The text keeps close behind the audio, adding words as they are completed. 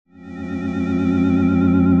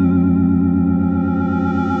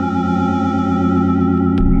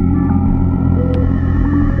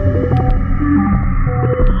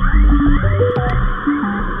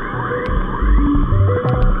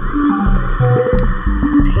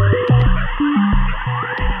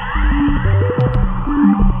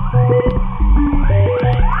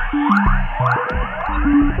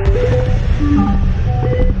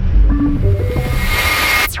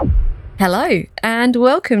Hello, and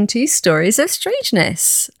welcome to Stories of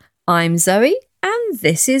Strangeness. I'm Zoe, and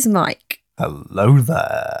this is Mike. Hello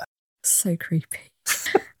there. So creepy.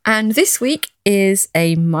 And this week is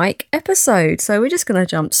a Mike episode, so we're just going to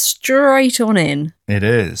jump straight on in. It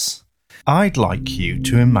is. I'd like you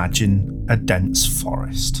to imagine a dense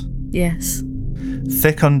forest. Yes.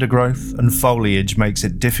 Thick undergrowth and foliage makes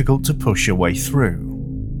it difficult to push your way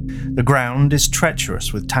through. The ground is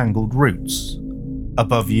treacherous with tangled roots.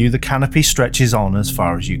 Above you, the canopy stretches on as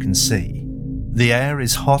far as you can see. The air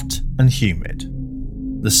is hot and humid.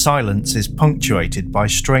 The silence is punctuated by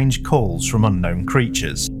strange calls from unknown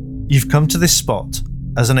creatures. You've come to this spot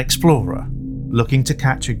as an explorer, looking to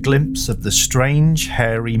catch a glimpse of the strange,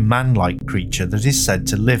 hairy, man-like creature that is said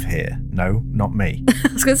to live here. No, not me.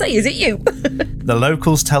 I was going to say, is it you? The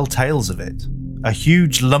locals tell tales of it. A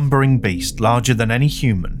huge lumbering beast larger than any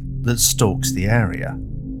human that stalks the area.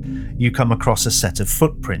 You come across a set of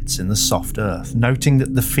footprints in the soft earth, noting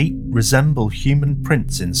that the feet resemble human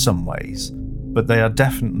prints in some ways, but they are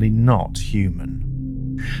definitely not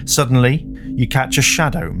human. Suddenly, you catch a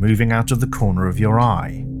shadow moving out of the corner of your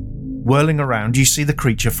eye. Whirling around, you see the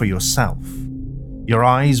creature for yourself. Your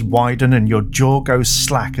eyes widen and your jaw goes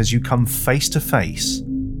slack as you come face to face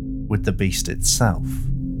with the beast itself.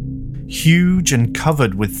 Huge and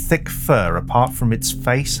covered with thick fur apart from its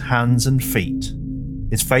face, hands and feet.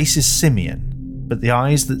 Its face is simian, but the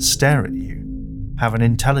eyes that stare at you have an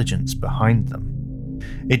intelligence behind them.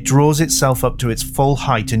 It draws itself up to its full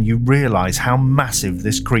height and you realise how massive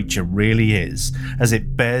this creature really is as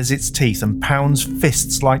it bares its teeth and pounds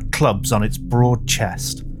fists like clubs on its broad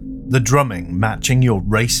chest, the drumming matching your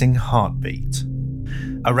racing heartbeat.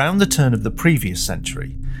 Around the turn of the previous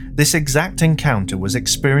century, this exact encounter was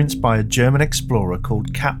experienced by a German explorer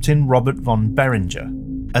called Captain Robert von Beringer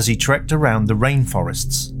as he trekked around the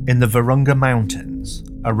rainforests in the Virunga Mountains,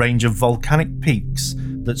 a range of volcanic peaks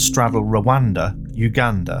that straddle Rwanda,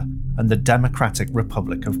 Uganda, and the Democratic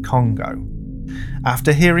Republic of Congo.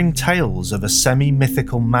 After hearing tales of a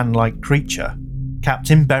semi-mythical man-like creature,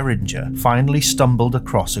 Captain Beringer finally stumbled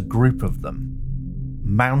across a group of them.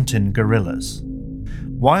 Mountain gorillas.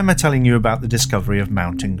 Why am I telling you about the discovery of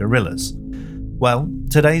mountain gorillas? Well,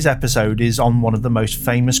 today's episode is on one of the most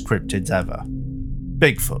famous cryptids ever.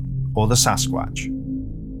 Bigfoot, or the Sasquatch.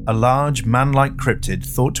 A large, man-like cryptid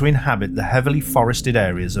thought to inhabit the heavily forested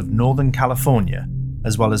areas of Northern California,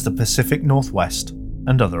 as well as the Pacific Northwest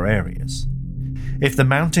and other areas. If the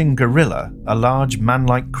mountain gorilla, a large,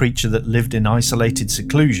 man-like creature that lived in isolated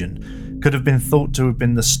seclusion, could have been thought to have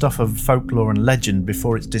been the stuff of folklore and legend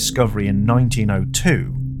before its discovery in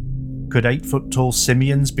 1902, could 8-foot-tall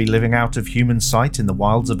simians be living out of human sight in the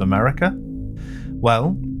wilds of America?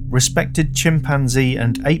 Well, respected chimpanzee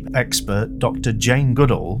and ape expert Dr. Jane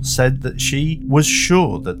Goodall said that she was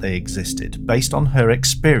sure that they existed based on her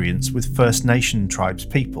experience with First Nation tribes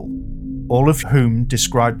people, all of whom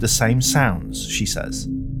described the same sounds, she says,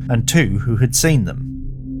 and 2 who had seen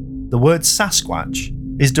them. The word Sasquatch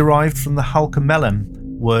is derived from the Halkomelem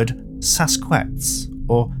word Sasquatch,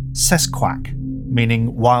 or Sesquak,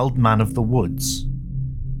 meaning wild man of the woods.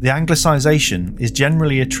 The anglicisation is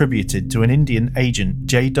generally attributed to an Indian agent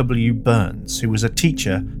J.W. Burns, who was a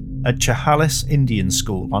teacher at Chehalis Indian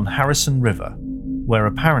School on Harrison River, where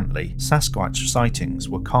apparently Sasquatch sightings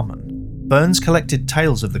were common. Burns collected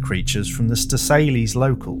tales of the creatures from the Stosailes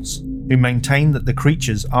locals, who maintained that the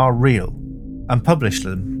creatures are real, and published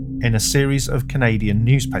them in a series of Canadian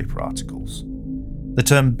newspaper articles. The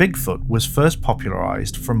term Bigfoot was first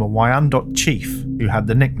popularised from a Wyandot chief who had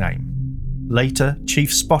the nickname. Later,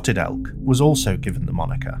 Chief Spotted Elk was also given the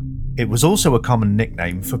moniker. It was also a common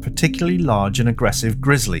nickname for particularly large and aggressive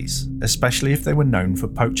grizzlies, especially if they were known for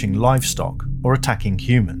poaching livestock or attacking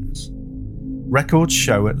humans. Records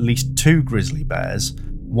show at least 2 grizzly bears,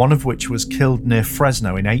 one of which was killed near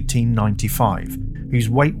Fresno in 1895, whose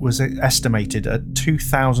weight was estimated at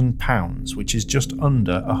 2,000 pounds, which is just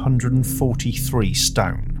under 143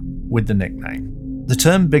 stone, with the nickname. The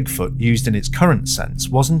term Bigfoot used in its current sense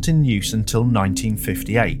wasn't in use until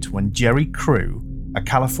 1958, when Jerry Crew, a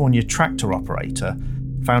California tractor operator,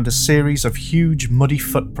 found a series of huge muddy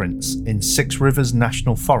footprints in Six Rivers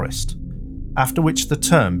National Forest, after which the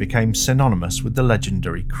term became synonymous with the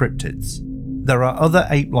legendary cryptids. There are other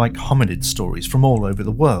ape-like hominid stories from all over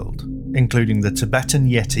the world, including the Tibetan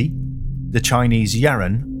Yeti, the Chinese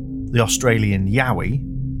Yeren, the Australian Yowie,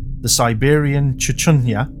 the Siberian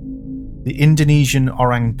Chuchunya, the Indonesian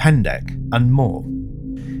Orang Pendek, and more.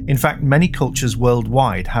 In fact, many cultures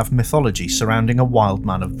worldwide have mythology surrounding a wild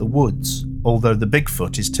man of the woods, although the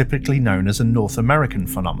Bigfoot is typically known as a North American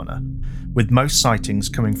phenomena, with most sightings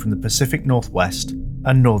coming from the Pacific Northwest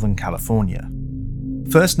and Northern California.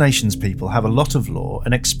 First Nations people have a lot of lore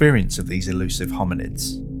and experience of these elusive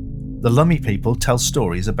hominids. The Lummi people tell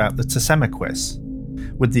stories about the Tsemiquis,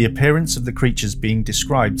 with the appearance of the creatures being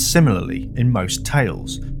described similarly in most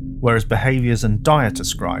tales, whereas behaviours and diet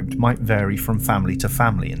ascribed might vary from family to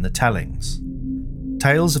family in the tellings.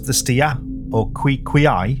 Tales of the Stia, or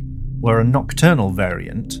Quiquiai, were a nocturnal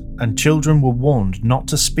variant, and children were warned not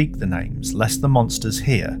to speak the names lest the monsters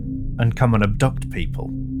hear and come and abduct people,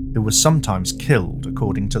 who were sometimes killed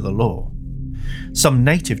according to the law. Some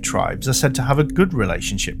native tribes are said to have a good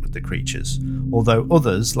relationship with the creatures, although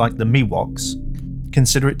others, like the Miwoks,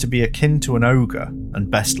 consider it to be akin to an ogre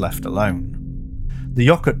and best left alone. The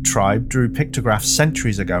Yokut tribe drew pictographs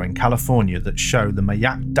centuries ago in California that show the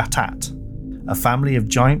Mayak Datat, a family of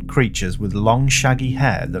giant creatures with long shaggy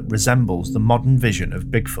hair that resembles the modern vision of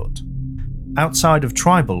Bigfoot. Outside of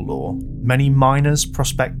tribal lore, many miners,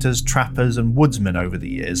 prospectors, trappers and woodsmen over the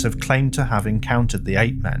years have claimed to have encountered the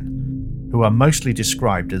ape men, who are mostly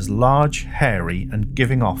described as large, hairy and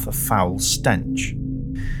giving off a foul stench.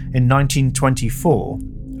 In 1924,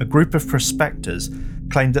 a group of prospectors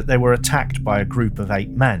claimed that they were attacked by a group of 8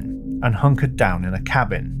 men and hunkered down in a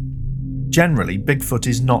cabin. Generally, Bigfoot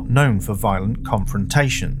is not known for violent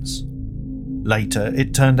confrontations. Later,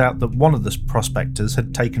 it turned out that one of the prospectors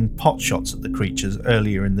had taken pot shots at the creatures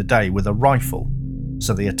earlier in the day with a rifle,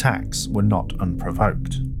 so the attacks were not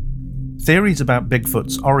unprovoked. Theories about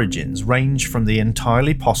Bigfoot's origins range from the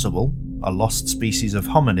entirely possible, a lost species of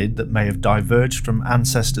hominid that may have diverged from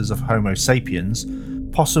ancestors of Homo sapiens,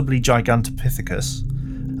 possibly Gigantopithecus,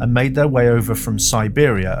 and made their way over from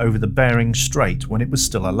Siberia over the Bering Strait when it was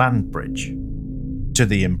still a land bridge, to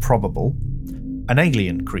the improbable, an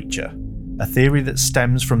alien creature, a theory that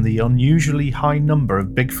stems from the unusually high number of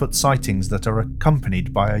Bigfoot sightings that are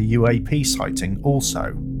accompanied by a UAP sighting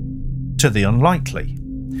also, to the unlikely.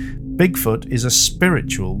 Bigfoot is a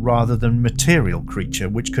spiritual rather than material creature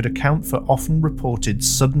which could account for often reported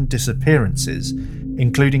sudden disappearances,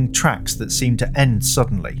 including tracks that seem to end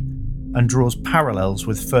suddenly, and draws parallels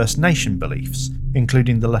with First Nation beliefs,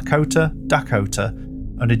 including the Lakota, Dakota,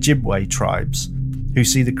 and Ojibwe tribes, who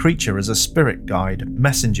see the creature as a spirit guide,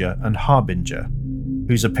 messenger, and harbinger,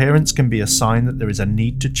 whose appearance can be a sign that there is a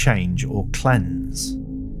need to change or cleanse.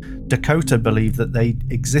 Dakota believe that they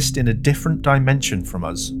exist in a different dimension from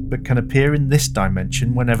us, but can appear in this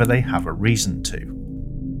dimension whenever they have a reason to.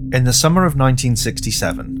 In the summer of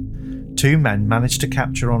 1967, 2 men managed to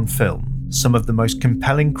capture on film some of the most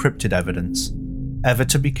compelling cryptid evidence ever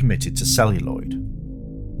to be committed to celluloid.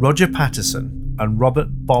 Roger Patterson and Robert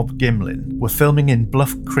Bob Gimlin were filming in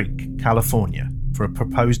Bluff Creek, California, for a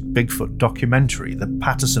proposed Bigfoot documentary that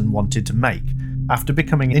Patterson wanted to make after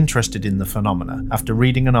becoming interested in the phenomena after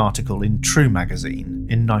reading an article in True magazine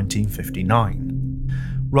in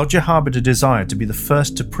 1959. Roger harboured a desire to be the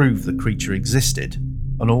first to prove the creature existed,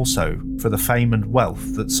 and also for the fame and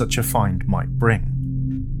wealth that such a find might bring.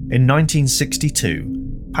 In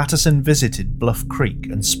 1962, Patterson visited Bluff Creek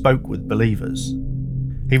and spoke with believers.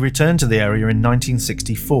 He returned to the area in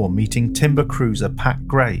 1964, meeting timber cruiser Pat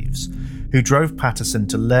Graves, who drove Patterson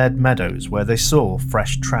to Laird Meadows where they saw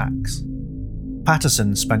fresh tracks.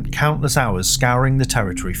 Patterson spent countless hours scouring the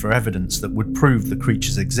territory for evidence that would prove the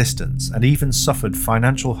creature's existence, and even suffered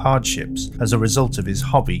financial hardships as a result of his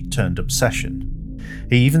hobby turned obsession.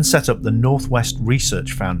 He even set up the Northwest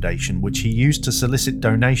Research Foundation, which he used to solicit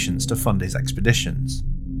donations to fund his expeditions.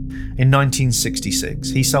 In 1966,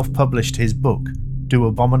 he self-published his book, Do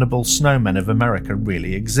Abominable Snowmen of America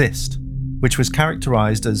Really Exist?, which was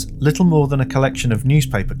characterised as little more than a collection of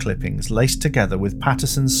newspaper clippings laced together with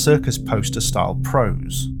Patterson's circus poster-style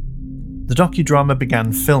prose. The docudrama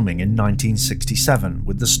began filming in 1967,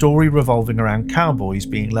 with the story revolving around cowboys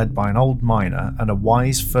being led by an old miner and a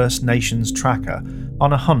wise First Nations tracker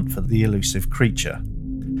on a hunt for the elusive creature.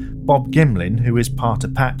 Bob Gimlin, who is part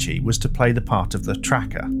Apache, was to play the part of the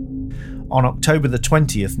tracker. On October the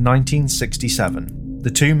 20th, 1967, the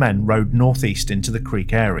 2 men rode northeast into the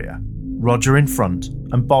creek area, Roger in front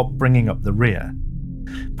and Bob bringing up the rear.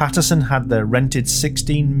 Patterson had their rented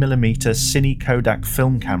 16mm Cine Kodak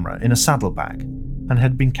film camera in a saddlebag and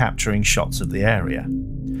had been capturing shots of the area.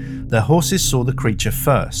 Their horses saw the creature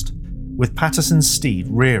first, with Patterson's steed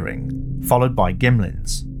rearing, followed by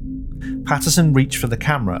Gimlin's. Patterson reached for the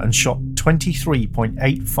camera and shot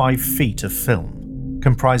 23.85 feet of film,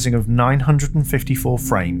 comprising of 954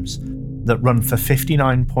 frames that run for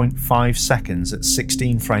 59.5 seconds at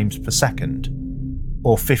 16 frames per second,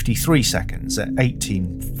 or 53 seconds at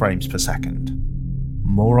 18 frames per second.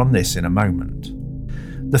 More on this in a moment.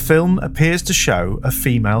 The film appears to show a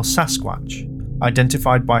female Sasquatch,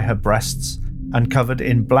 identified by her breasts and covered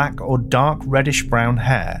in black or dark reddish-brown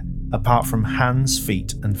hair apart from hands,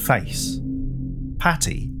 feet and face.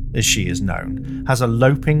 Patty, as she is known, has a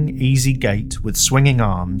loping, easy gait with swinging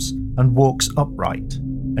arms and walks upright,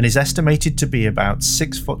 and is estimated to be about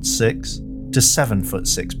 6'6" to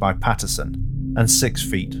 7'6" by Patterson and 6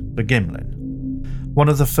 feet for Gimlin. One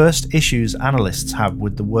of the first issues analysts have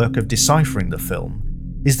with the work of deciphering the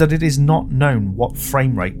film is that it is not known what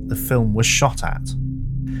frame rate the film was shot at.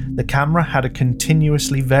 The camera had a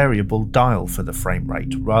continuously variable dial for the frame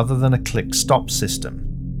rate rather than a click-stop system,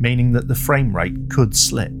 meaning that the frame rate could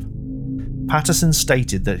slip. Patterson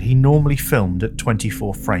stated that he normally filmed at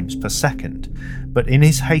 24 frames per second, but in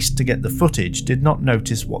his haste to get the footage did not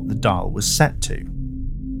notice what the dial was set to.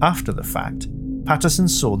 After the fact, Patterson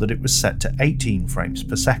saw that it was set to 18 frames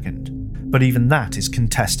per second, but even that is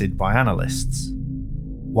contested by analysts.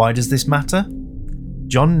 Why does this matter?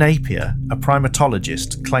 John Napier, a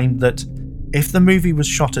primatologist, claimed that if the movie was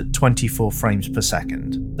shot at 24 frames per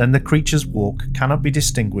second, then the creature's walk cannot be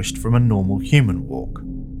distinguished from a normal human walk.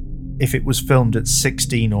 If it was filmed at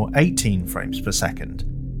 16 or 18 frames per second,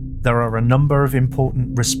 there are a number of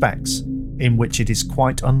important respects in which it is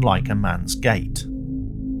quite unlike a man's gait.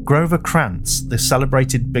 Grover Krantz, the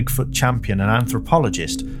celebrated Bigfoot champion and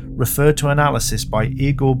anthropologist, referred to analysis by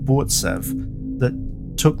Igor Burtsev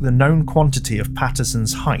that took the known quantity of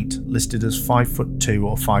Patterson's height, listed as 5'2"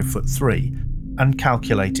 or 5'3", and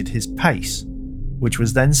calculated his pace, which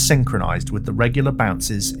was then synchronised with the regular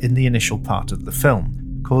bounces in the initial part of the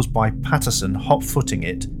film, caused by Patterson hot-footing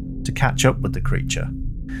it to catch up with the creature.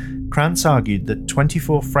 Krantz argued that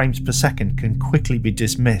 24 frames per second can quickly be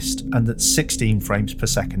dismissed and that 16 frames per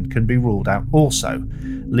second can be ruled out also,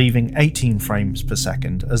 leaving 18 frames per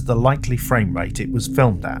second as the likely frame rate it was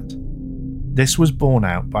filmed at. This was borne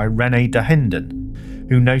out by René Dahinden,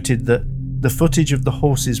 who noted that the footage of the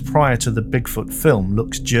horses prior to the Bigfoot film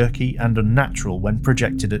looks jerky and unnatural when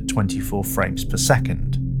projected at 24 frames per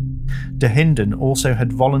second. Dahinden also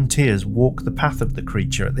had volunteers walk the path of the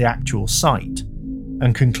creature at the actual site,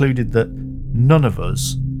 and concluded that none of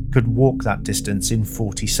us could walk that distance in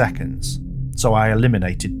 40 seconds, so I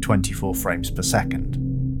eliminated 24 frames per second.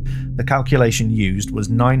 The calculation used was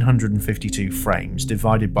 952 frames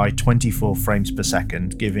divided by 24 frames per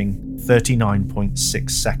second, giving 39.6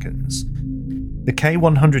 seconds. The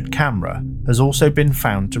K100 camera has also been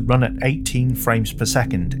found to run at 18 frames per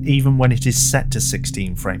second even when it is set to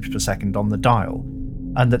 16 frames per second on the dial,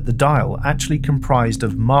 and that the dial actually comprised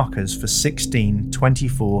of markers for 16,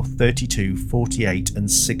 24, 32, 48 and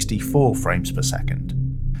 64 frames per second.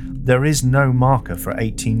 There is no marker for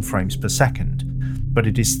 18 frames per second, but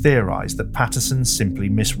it is theorised that Patterson simply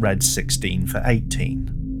misread 16 for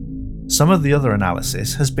 18. Some of the other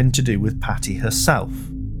analysis has been to do with Patty herself.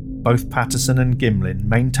 Both Patterson and Gimlin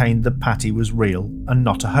maintained that Patty was real and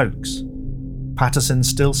not a hoax. Patterson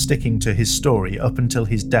still sticking to his story up until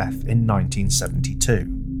his death in 1972.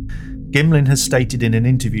 Gimlin has stated in an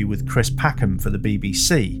interview with Chris Packham for the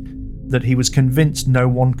BBC that he was convinced no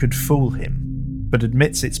one could fool him, but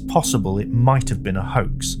admits it's possible it might have been a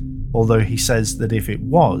hoax, although he says that if it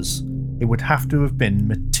was, it would have to have been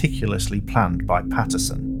meticulously planned by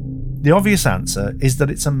Patterson. The obvious answer is that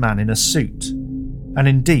it's a man in a suit, and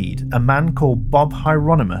indeed a man called Bob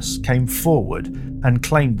Hieronymus came forward and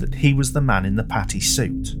claimed that he was the man in the Patty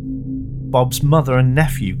suit. Bob's mother and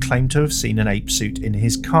nephew claimed to have seen an ape suit in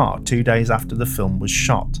his car 2 days after the film was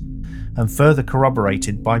shot, and further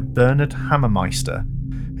corroborated by Bernard Hammermeister,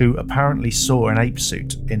 who apparently saw an ape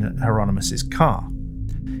suit in Hieronymus's car.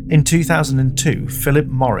 In 2002, Philip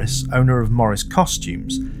Morris, owner of Morris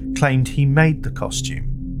Costumes, claimed he made the costume.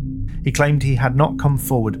 He claimed he had not come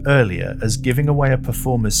forward earlier as giving away a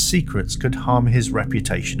performer's secrets could harm his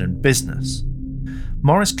reputation and business.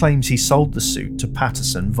 Morris claims he sold the suit to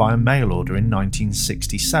Patterson via mail order in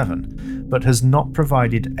 1967, but has not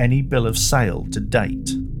provided any bill of sale to date.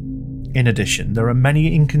 In addition, there are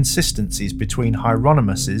many inconsistencies between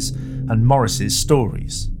Hieronymus's and Morris's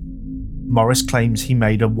stories. Morris claims he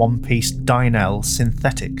made a one-piece Dynel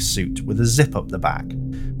synthetic suit with a zip up the back,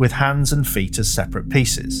 with hands and feet as separate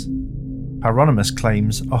pieces. Hieronymus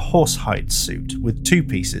claims a horsehide suit with 2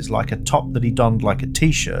 pieces like a top that he donned like a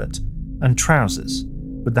t-shirt, and trousers,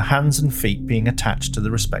 with the hands and feet being attached to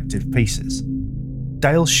the respective pieces.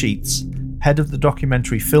 Dale Sheets, head of the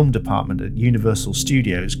documentary film department at Universal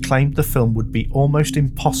Studios, claimed the film would be almost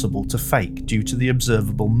impossible to fake due to the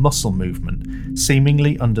observable muscle movement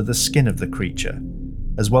seemingly under the skin of the creature,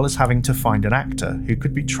 as well as having to find an actor who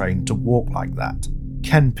could be trained to walk like that.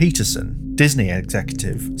 Ken Peterson, Disney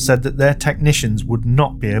executive, said that their technicians would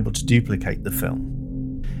not be able to duplicate the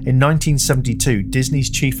film. In 1972, Disney's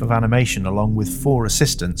chief of animation, along with 4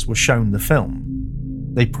 assistants, were shown the film.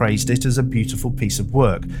 They praised it as a beautiful piece of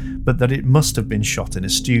work, but that it must have been shot in a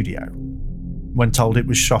studio. When told it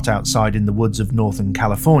was shot outside in the woods of Northern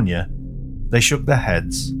California, they shook their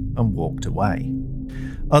heads and walked away.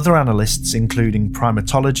 Other analysts, including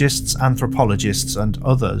primatologists, anthropologists, and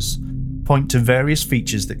others, point to various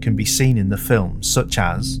features that can be seen in the film, such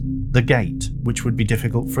as the gait, which would be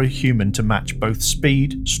difficult for a human to match both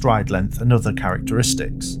speed, stride length, and other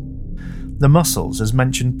characteristics. The muscles, as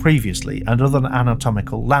mentioned previously, and other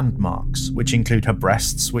anatomical landmarks, which include her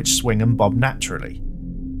breasts, which swing and bob naturally.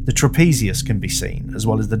 The trapezius can be seen, as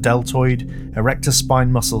well as the deltoid, erector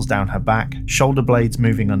spine muscles down her back, shoulder blades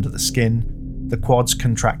moving under the skin, the quads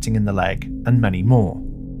contracting in the leg, and many more.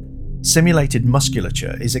 Simulated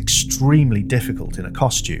musculature is extremely difficult in a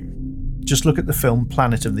costume. Just look at the film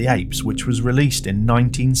Planet of the Apes, which was released in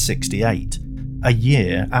 1968, a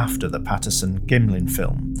year after the Patterson-Gimlin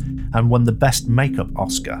film, and won the Best Makeup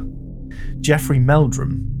Oscar. Jeffrey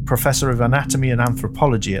Meldrum, professor of anatomy and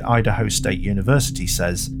anthropology at Idaho State University,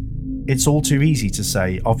 says, "It's all too easy to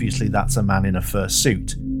say, obviously that's a man in a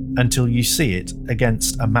fursuit, until you see it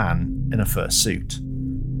against a man in a fursuit.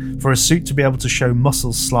 For a suit to be able to show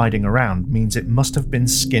muscles sliding around means it must have been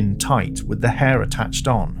skin tight with the hair attached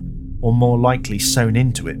on, or more likely sewn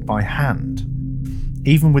into it by hand.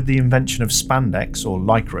 Even with the invention of spandex or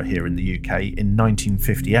lycra here in the UK in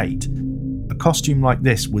 1958, a costume like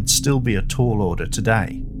this would still be a tall order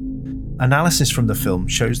today." Analysis from the film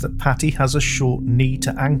shows that Patty has a short knee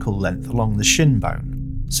to ankle length along the shin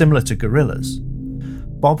bone, similar to gorillas.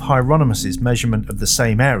 Bob Hieronymus's measurement of the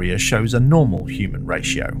same area shows a normal human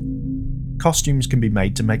ratio. Costumes can be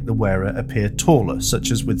made to make the wearer appear taller,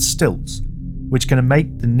 such as with stilts, which can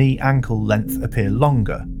make the knee-ankle length appear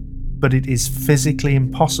longer, but it is physically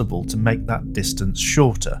impossible to make that distance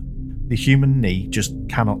shorter. The human knee just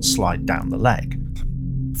cannot slide down the leg.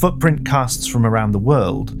 Footprint casts from around the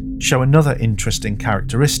world show another interesting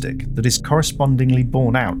characteristic that is correspondingly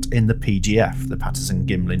borne out in the PGF, the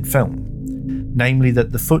Patterson-Gimlin film, namely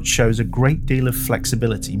that the foot shows a great deal of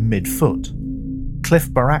flexibility mid-foot. Cliff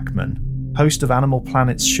Barackman, host of Animal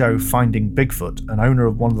Planet's show Finding Bigfoot and owner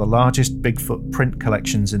of one of the largest Bigfoot print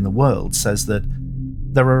collections in the world, says that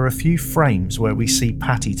there are a few frames where we see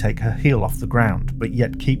Patty take her heel off the ground, but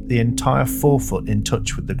yet keep the entire forefoot in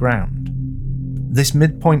touch with the ground. This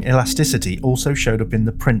midpoint elasticity also showed up in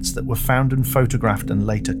the prints that were found and photographed and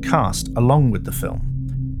later cast along with the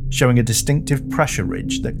film, showing a distinctive pressure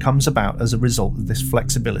ridge that comes about as a result of this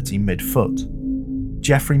flexibility mid-foot.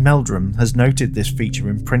 Jeffrey Meldrum has noted this feature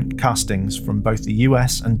in print castings from both the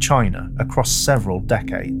US and China across several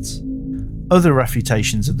decades. Other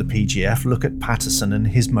refutations of the PGF look at Patterson and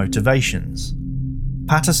his motivations.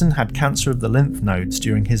 Patterson had cancer of the lymph nodes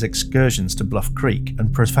during his excursions to Bluff Creek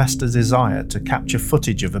and professed a desire to capture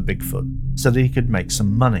footage of a Bigfoot so that he could make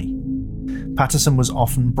some money. Patterson was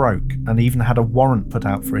often broke and even had a warrant put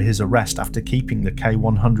out for his arrest after keeping the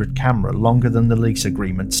K100 camera longer than the lease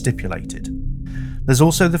agreement stipulated. There's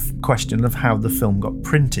also the question of how the film got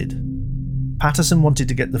printed. Patterson wanted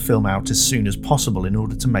to get the film out as soon as possible in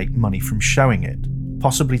order to make money from showing it,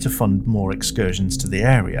 possibly to fund more excursions to the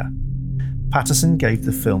area. Patterson gave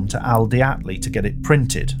the film to Al Diatley to get it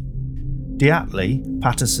printed. Diatley,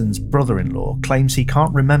 Patterson's brother-in-law, claims he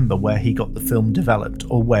can't remember where he got the film developed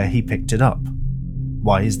or where he picked it up.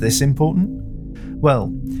 Why is this important?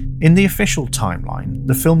 Well, in the official timeline,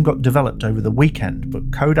 the film got developed over the weekend,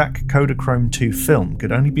 but Kodak Kodachrome 2 film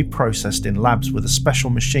could only be processed in labs with a special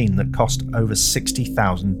machine that cost over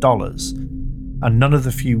 $60,000, and none of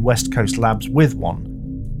the few West Coast labs with one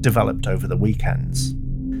developed over the weekends.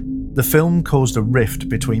 The film caused a rift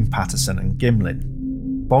between Patterson and Gimlin.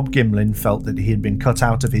 Bob Gimlin felt that he had been cut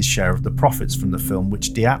out of his share of the profits from the film,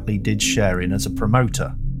 which Diatley did share in as a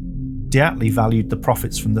promoter. Diatley valued the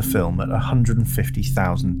profits from the film at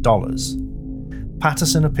 $150,000.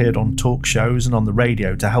 Patterson appeared on talk shows and on the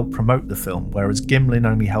radio to help promote the film, whereas Gimlin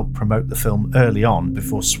only helped promote the film early on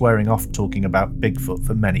before swearing off talking about Bigfoot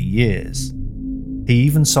for many years. He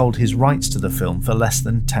even sold his rights to the film for less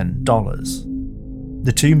than $10.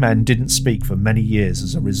 The two men didn't speak for many years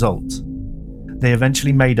as a result. They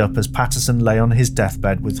eventually made up as Patterson lay on his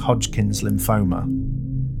deathbed with Hodgkin's lymphoma.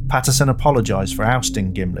 Patterson apologised for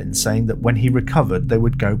ousting Gimlin, saying that when he recovered they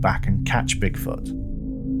would go back and catch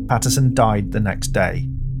Bigfoot. Patterson died the next day,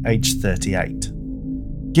 aged 38.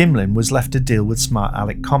 Gimlin was left to deal with smart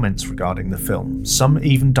aleck comments regarding the film, some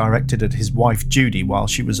even directed at his wife Judy while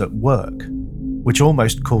she was at work, which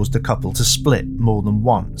almost caused the couple to split more than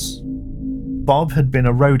once. Bob had been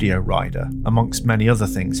a rodeo rider, amongst many other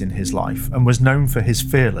things in his life, and was known for his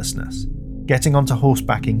fearlessness, getting onto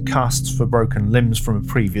horseback in casts for broken limbs from a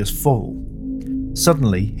previous fall.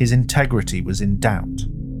 Suddenly, his integrity was in doubt.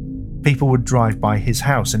 People would drive by his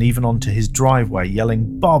house and even onto his driveway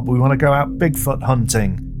yelling, "Bob, we want to go out Bigfoot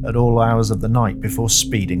hunting," at all hours of the night before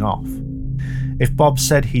speeding off. If Bob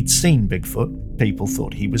said he'd seen Bigfoot, people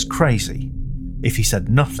thought he was crazy. If he said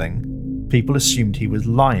nothing, people assumed he was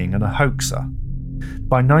lying and a hoaxer.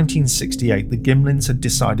 By 1968, the Gimlins had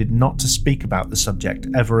decided not to speak about the subject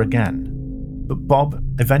ever again, but Bob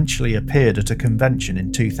eventually appeared at a convention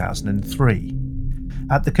in 2003.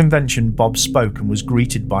 At the convention, Bob spoke and was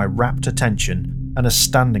greeted by rapt attention and a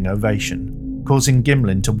standing ovation, causing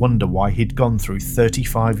Gimlin to wonder why he'd gone through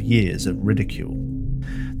 35 years of ridicule.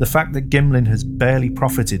 The fact that Gimlin has barely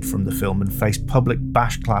profited from the film and faced public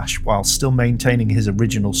backlash while still maintaining his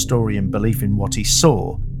original story and belief in what he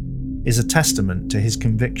saw is a testament to his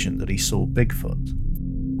conviction that he saw Bigfoot.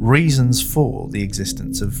 Reasons for the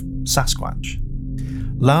existence of Sasquatch.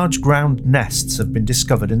 Large ground nests have been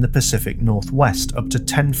discovered in the Pacific Northwest up to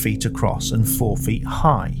 10 feet across and 4 feet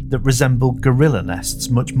high that resemble gorilla nests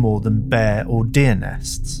much more than bear or deer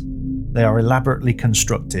nests. They are elaborately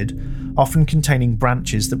constructed, often containing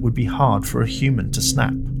branches that would be hard for a human to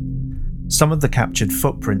snap. Some of the captured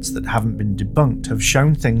footprints that haven't been debunked have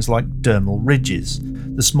shown things like dermal ridges,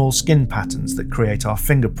 the small skin patterns that create our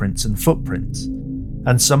fingerprints and footprints,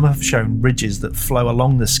 and some have shown ridges that flow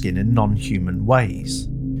along the skin in non-human ways.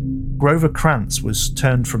 Grover Krantz was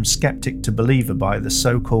turned from skeptic to believer by the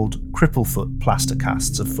so-called Cripplefoot plaster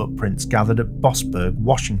casts of footprints gathered at Bossburg,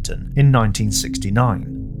 Washington in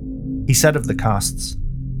 1969. He said of the casts,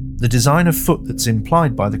 "The design of foot that's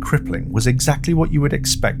implied by the crippling was exactly what you would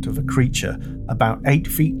expect of a creature about 8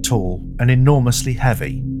 feet tall and enormously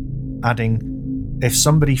heavy," adding, "If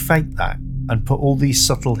somebody faked that and put all these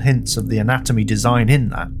subtle hints of the anatomy design in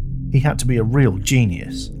that, he had to be a real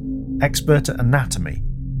genius, expert at anatomy,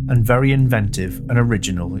 and very inventive and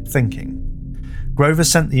original at thinking." Grover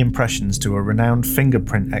sent the impressions to a renowned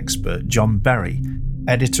fingerprint expert, John Berry,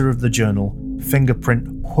 editor of the journal Fingerprint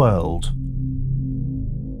World,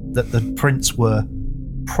 that the prints were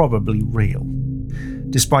probably real.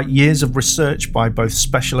 Despite years of research by both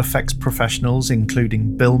special effects professionals,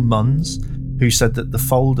 including Bill Munns, who said that the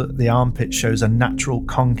fold at the armpit shows a natural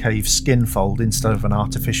concave skin fold instead of an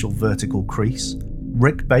artificial vertical crease,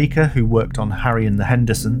 Rick Baker, who worked on Harry and the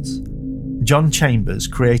Hendersons, John Chambers,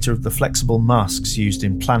 creator of the flexible masks used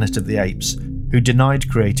in Planet of the Apes, who denied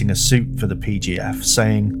creating a suit for the PGF,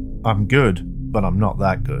 saying, "I'm good, but I'm not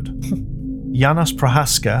that good." Janos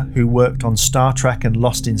Prohaska, who worked on Star Trek and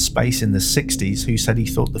Lost in Space in the 60s, who said he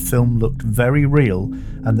thought the film looked very real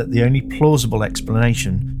and that the only plausible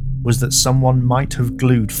explanation was that someone might have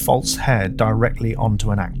glued false hair directly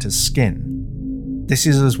onto an actor's skin. This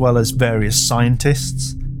is as well as various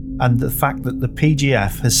scientists, and the fact that the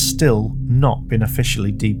PGF has still not been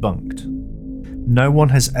officially debunked. No one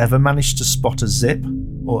has ever managed to spot a zip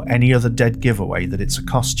or any other dead giveaway that it's a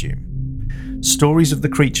costume. Stories of the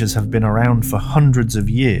creatures have been around for hundreds of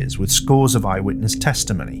years with scores of eyewitness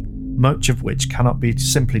testimony, much of which cannot be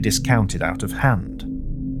simply discounted out of hand.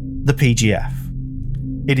 The PGF.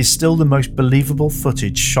 It is still the most believable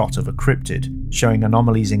footage shot of a cryptid, showing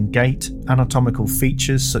anomalies in gait, anatomical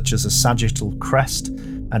features such as a sagittal crest,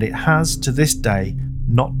 and it has, to this day,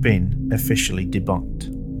 not been officially debunked.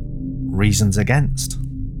 Reasons against.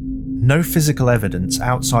 No physical evidence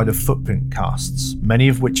outside of footprint casts, many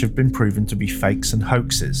of which have been proven to be fakes and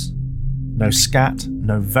hoaxes. No scat,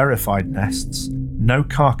 no verified nests, no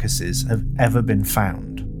carcasses have ever been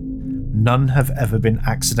found. None have ever been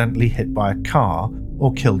accidentally hit by a car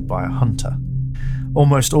or killed by a hunter.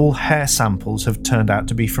 Almost all hair samples have turned out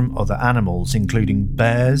to be from other animals, including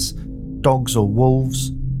bears, dogs or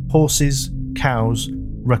wolves, horses, cows,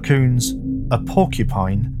 raccoons, a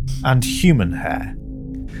porcupine, and human hair.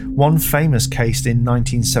 One famous case in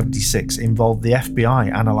 1976 involved the FBI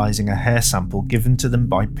analysing a hair sample given to them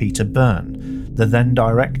by Peter Byrne, the then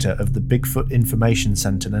director of the Bigfoot Information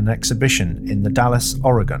Center and Exhibition in the Dalles,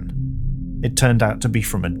 Oregon. It turned out to be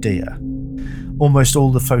from a deer. Almost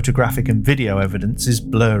all the photographic and video evidence is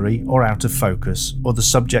blurry or out of focus, or the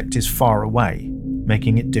subject is far away,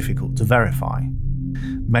 making it difficult to verify.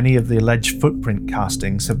 Many of the alleged footprint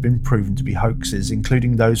castings have been proven to be hoaxes,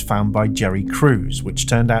 including those found by Jerry Cruz, which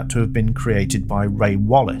turned out to have been created by Ray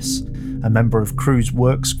Wallace, a member of Cruz's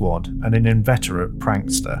work squad and an inveterate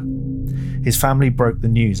prankster. His family broke the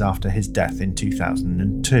news after his death in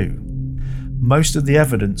 2002. Most of the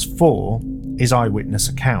evidence for is eyewitness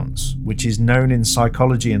accounts, which is known in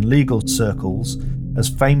psychology and legal circles as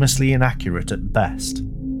famously inaccurate at best.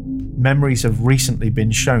 Memories have recently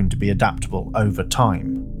been shown to be adaptable over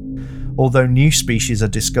time. Although new species are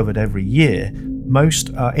discovered every year,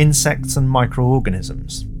 most are insects and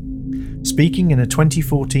microorganisms. Speaking in a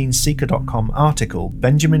 2014 Seeker.com article,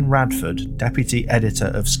 Benjamin Radford, deputy editor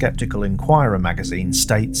of Skeptical Inquirer magazine,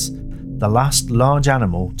 states, "The last large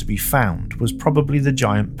animal to be found was probably the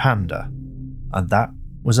giant panda, and that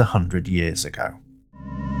was 100 years ago."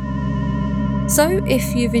 So,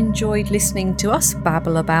 if you've enjoyed listening to us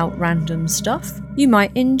babble about random stuff, you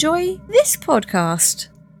might enjoy this podcast.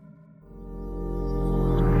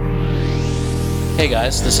 Hey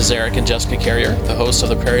guys, this is Eric and Jessica Carrier, the hosts of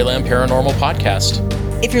the Prairieland Paranormal Podcast.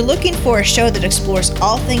 If you're looking for a show that explores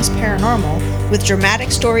all things paranormal with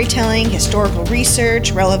dramatic storytelling, historical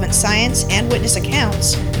research, relevant science, and witness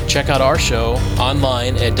accounts, check out our show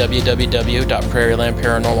online at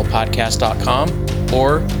www.prairielandparanormalpodcast.com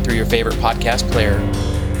or through your favorite podcast player.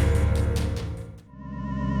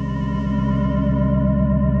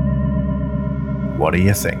 What do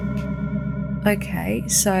you think? Okay,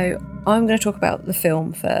 so I'm going to talk about the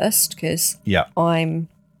film first because Yeah. I'm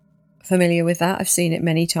familiar with that. I've seen it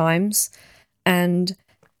many times. And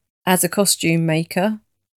as a costume maker,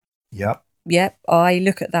 Yep. I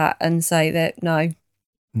look at that and say that no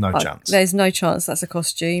Chance. there's no chance that's a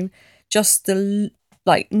costume. Just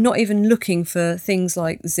not even looking for things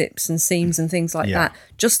like zips and seams and things like that.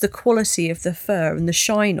 Just the quality of the fur and the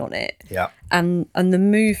shine on it. Yeah. And the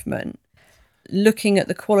movement. Looking at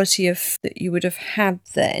the quality of that you would have had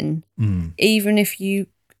then, even if you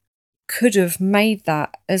could have made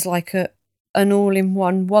that as like an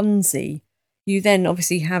all-in-one onesie, you then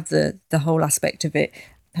obviously have the whole aspect of it,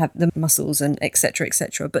 have the muscles and etc.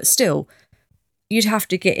 But still, you'd have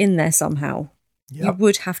to get in there somehow. Yep. You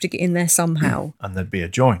would have to get in there somehow. And there'd be a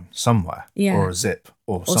join somewhere, or a zip,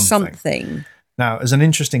 or something. Now, as an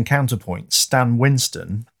interesting counterpoint, Stan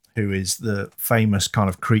Winston, who is the famous kind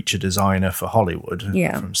of creature designer for Hollywood,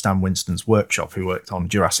 from Stan Winston's workshop, who worked on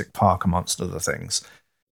Jurassic Park, amongst other things.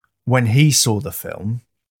 When he saw the film,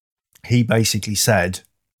 he basically said,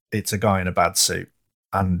 it's a guy in a bad suit,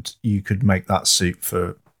 and you could make that suit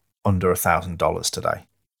for under $1,000 today.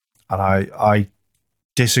 And I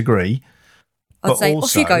disagree. I'd say,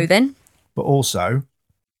 off you go then. But also,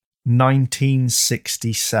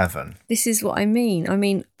 1967. This is what I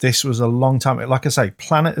mean. This was a long time. Like I say,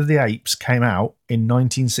 Planet of the Apes came out in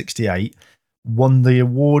 1968, won the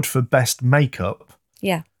award for best makeup.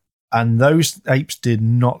 Yeah. And those apes did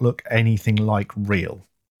not look anything like real.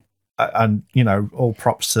 And, all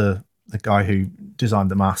props to the guy who designed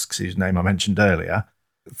the masks, whose name I mentioned earlier.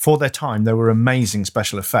 For their time, they were amazing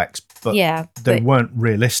special effects, but they weren't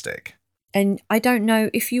realistic. And I don't know,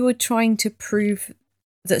 if you were trying to prove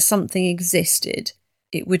that something existed,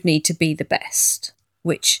 it would need to be the best,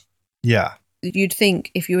 which you'd think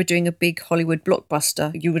if you were doing a big Hollywood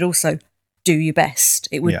blockbuster, you would also do your best.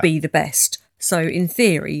 It would be the best. So in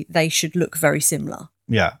theory, they should look very similar.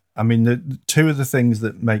 Yeah. I mean, the two of the things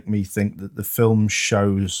that make me think that the film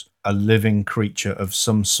shows a living creature of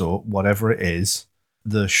some sort, whatever it is,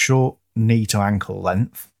 the short knee to ankle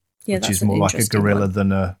length, which is more like a gorilla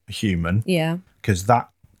than a human. Yeah. Because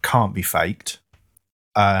that can't be faked.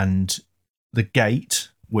 And the gait,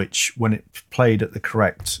 which when it played at the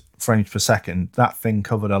correct frames per second, that thing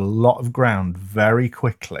covered a lot of ground very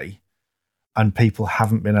quickly, and people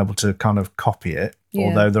haven't been able to kind of copy it.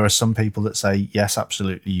 Although there are some people that say, yes,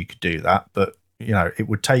 absolutely, you could do that. But, it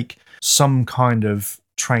would take some kind of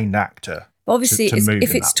trained actor. But obviously, to move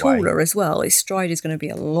if it's taller as well, its stride is going to be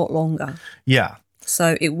a lot longer. Yeah.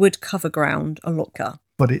 So it would cover ground a lot quicker.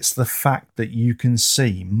 But it's the fact that you can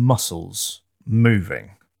see muscles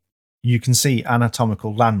moving. You can see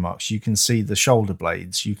anatomical landmarks. You can see the shoulder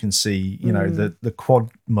blades. You can see, the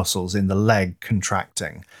quad muscles in the leg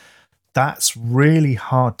contracting. That's really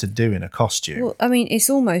hard to do in a costume. Well, I mean, it's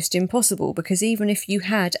almost impossible, because even if you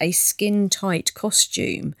had a skin-tight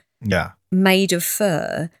costume made of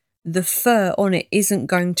fur, the fur on it isn't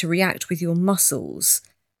going to react with your muscles.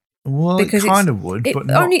 Well, because it kind of would, but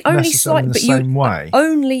not only necessarily in the same way.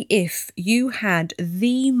 Only if you had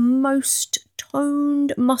the most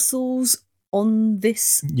toned muscles on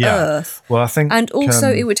this earth. Well, I think, and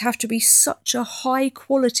also it would have to be such a high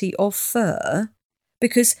quality of fur,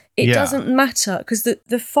 because it doesn't matter, because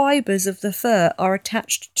the fibres of the fur are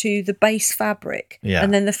attached to the base fabric,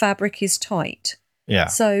 and then the fabric is tight. Yeah.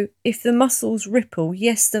 So if the muscles ripple,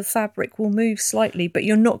 yes, the fabric will move slightly, but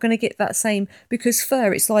you're not going to get that same, because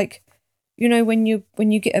fur, it's like, when you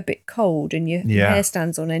get a bit cold and your hair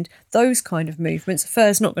stands on end, those kind of movements,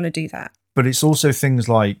 fur's not going to do that. But it's also things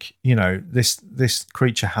like, this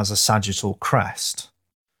creature has a sagittal crest,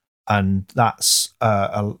 and that's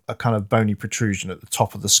a kind of bony protrusion at the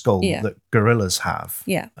top of the skull that gorillas have.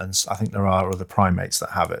 Yeah. And I think there are other primates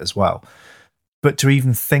that have it as well. But to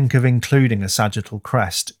even think of including a sagittal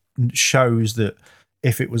crest shows that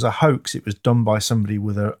if it was a hoax, it was done by somebody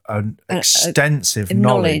with an extensive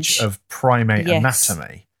knowledge of primate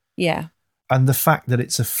anatomy. Yeah. And the fact that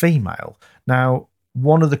it's a female. Now,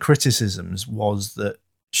 one of the criticisms was that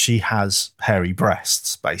she has hairy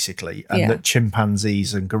breasts, basically, and that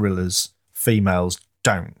chimpanzees and gorillas, females,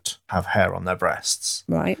 don't have hair on their breasts.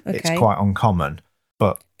 Right, okay. It's quite uncommon,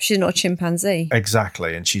 but... She's not a chimpanzee.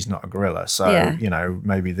 Exactly, and she's not a gorilla. So,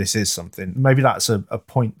 maybe this is something... Maybe that's a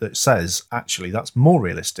point that says, actually, that's more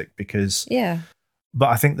realistic because... Yeah. But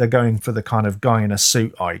I think they're going for the kind of guy in a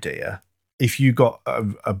suit idea. If you got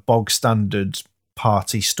a bog standard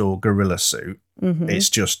party store gorilla suit, it's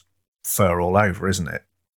just fur all over, isn't it?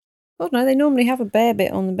 Well, no, they normally have a bare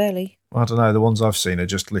bit on the belly. I don't know. The ones I've seen are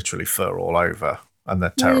just literally fur all over, and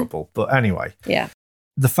they're terrible. But anyway,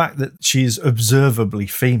 the fact that she's observably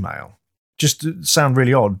female just sound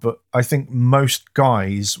really odd. But I think most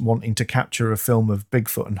guys wanting to capture a film of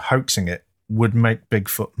Bigfoot and hoaxing it would make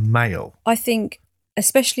Bigfoot male. I think,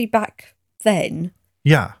 especially back then.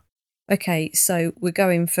 Yeah. Okay, so we're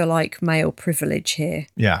going for like male privilege here.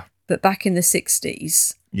 Yeah. But back in the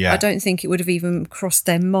 60s, I don't think it would have even crossed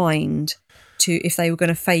their mind to, if they were going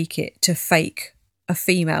to fake it, to fake a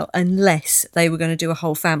female, unless they were going to do a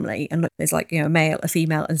whole family. And look, there's like, a male, a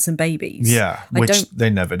female, and some babies. Yeah, which they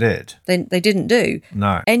never did. They didn't do.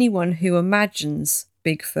 No. Anyone who imagines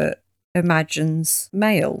Bigfoot imagines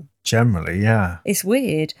male. Generally, yeah. It's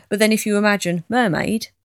weird. But then if you imagine mermaid...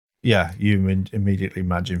 Yeah, you immediately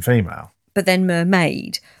imagine female. But then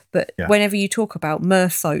mermaid. But whenever you talk about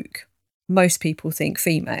merfolk, most people think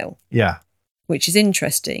female. Yeah. Which is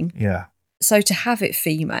interesting. Yeah. So to have it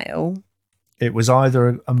female... It was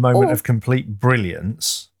either a moment of complete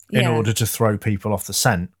brilliance in order to throw people off the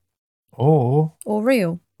scent, or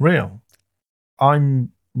real. Real.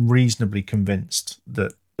 I'm reasonably convinced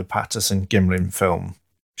that the Patterson-Gimlin film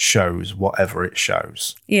shows whatever it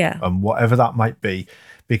shows. Yeah. And whatever that might be,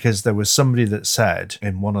 because there was somebody that said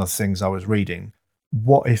in one of the things I was reading,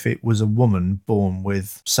 what if it was a woman born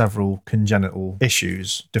with several congenital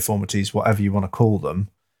issues, deformities, whatever you want to call them?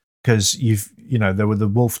 Because there were the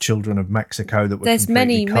wolf children of Mexico that were there's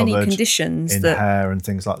many covered conditions in that, hair and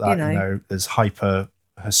things like that. There's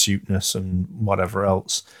hyperhirsuteness and whatever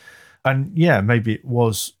else. And maybe it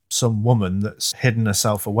was some woman that's hidden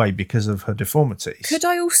herself away because of her deformities. Could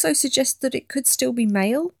I also suggest that it could still be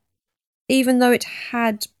male? Even though it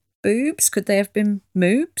had boobs, could they have been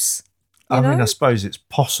moobs? I mean, I suppose it's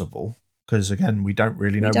possible, because again, we don't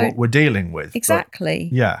really know what we're dealing with.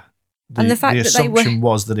 Exactly. But, and the fact that they were... assumption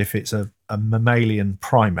was that if it's a mammalian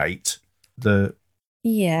primate,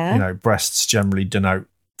 breasts generally denote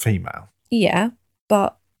female. Yeah,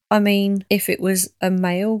 but I mean, if it was a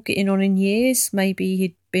male getting on in years, maybe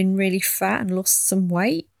he'd been really fat and lost some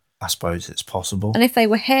weight. I suppose it's possible. And if they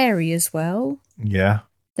were hairy as well,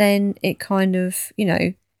 then it kind of,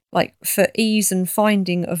 like for ease and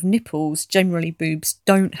finding of nipples, generally boobs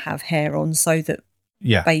don't have hair on so that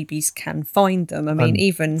babies can find them. I mean, and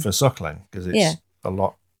even for suckling, because it's a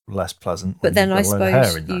lot less pleasant. But then I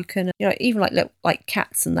suppose you can, even like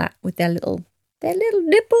cats and that with their little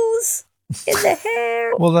nipples in their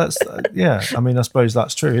hair. Well, that's I mean, I suppose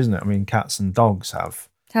that's true, isn't it? I mean, cats and dogs have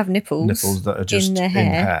nipples that are just in their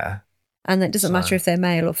hair. And it doesn't matter if they're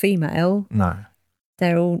male or female. No,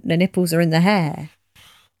 their nipples are in the hair.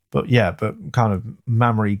 But kind of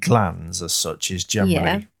mammary glands as such is generally.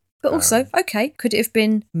 Yeah. But also, could it have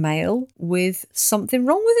been male with something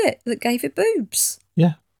wrong with it that gave it boobs?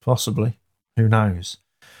 Yeah, possibly. Who knows?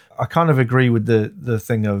 I kind of agree with the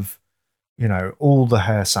thing of, all the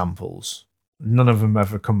hair samples, none of them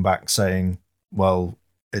ever come back saying, well,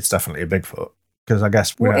 it's definitely a Bigfoot, because I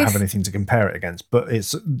guess we don't have anything to compare it against. But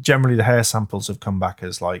it's generally the hair samples have come back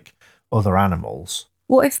as like other animals.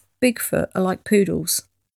 What if Bigfoot are like poodles?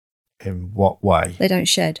 In what way? They don't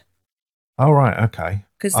shed. Oh, right, okay.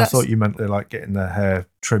 I thought you meant they're like getting their hair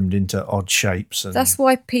trimmed into odd shapes. And that's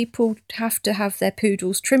why people have to have their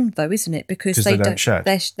poodles trimmed, though, isn't it? Because they don't shed.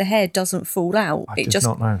 The hair doesn't fall out. I did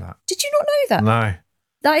not know that. Did you not know that? No.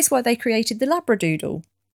 That is why they created the Labradoodle.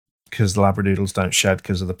 Because the Labradoodles don't shed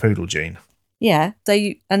because of the poodle gene. Yeah,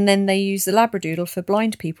 and then they use the Labradoodle for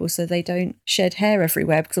blind people so they don't shed hair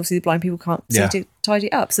everywhere, because obviously the blind people can't see to tidy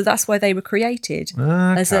it up. So that's why they were created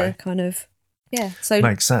as a kind of Yeah. So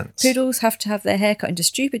Makes sense. poodles have to have their hair cut into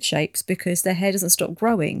stupid shapes because their hair doesn't stop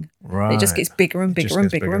growing. Right. It just gets bigger and It just bigger and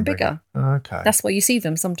gets bigger and bigger. Okay. That's why you see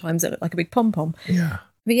them sometimes that look like a big pom-pom. Yeah.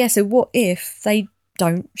 But yeah, so what if they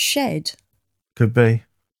don't shed? Could be.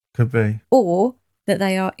 Or that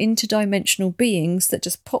they are interdimensional beings that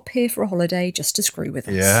just pop here for a holiday just to screw with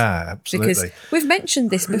us. Yeah, absolutely. Because we've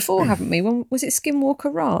mentioned this before, haven't we? When was it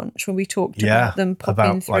Skinwalker Ranch when we talked about them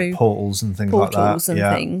popping through like portals and things like that. Portals and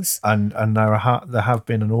things. And there have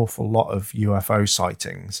been an awful lot of UFO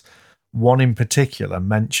sightings. One in particular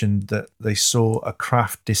mentioned that they saw a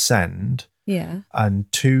craft descend. Yeah. And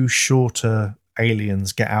two shorter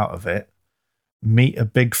aliens get out of it, meet a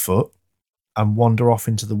Bigfoot, and wander off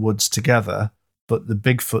into the woods together. But the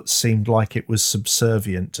Bigfoot seemed like it was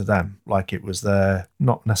subservient to them, like it was their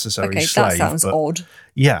not necessarily slave. That sounds odd.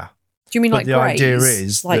 Yeah. Do you mean but like the Greys? idea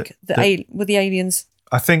is like were the aliens?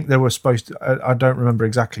 I think they were supposed to. I don't remember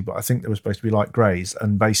exactly, but I think they were supposed to be like Greys,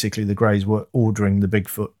 and basically the Greys were ordering the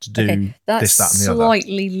Bigfoot to do this, that, and the other.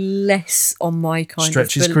 Slightly less on my kind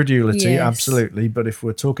Stretches of credulity, yes. Absolutely. But if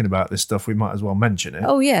we're talking about this stuff, we might as well mention it.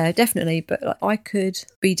 Oh yeah, definitely. But I could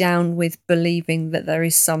be down with believing that there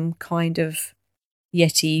is some kind of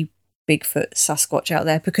Yeti, Bigfoot, Sasquatch out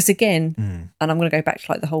there, because again, and I'm going to go back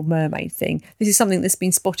to like the whole mermaid thing. This is something that's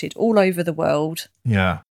been spotted all over the world.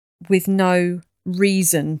 Yeah. With no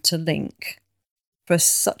reason to link for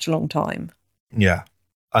such a long time. Yeah.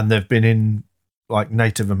 And they've been in like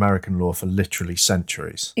Native American lore for literally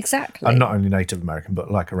centuries. Exactly. And not only Native American, but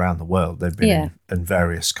like around the world. They've been in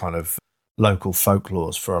various kind of local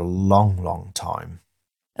folklores for a long, long time.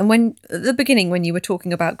 And when at the beginning, when you were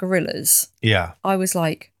talking about gorillas, I was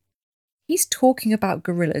like, he's talking about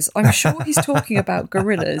gorillas. I'm sure he's talking about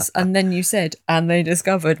gorillas. And then you said, and they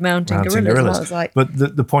discovered mountain gorillas. And I was like, but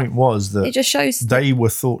the point was that it just shows they were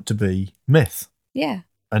thought to be myth. Yeah.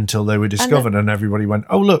 Until they were discovered, and everybody went,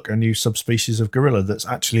 "Oh, look, a new subspecies of gorilla that's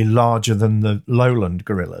actually larger than the lowland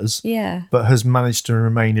gorillas." Yeah. But has managed to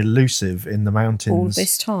remain elusive in the mountains all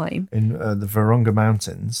this time in the Virunga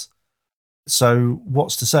Mountains. So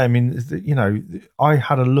what's to say? I mean, you know, I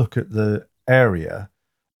had a look at the area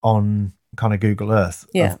on kind of Google Earth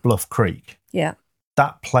of Bluff Creek. Yeah.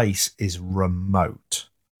 That place is remote.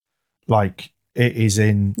 Like it is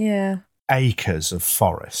in acres of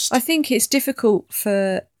forest. I think it's difficult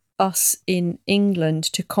for us in England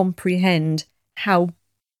to comprehend how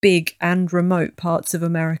big and remote parts of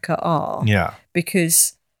America are. Yeah.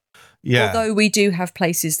 Because although we do have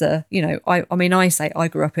places that, you know, I mean, I say I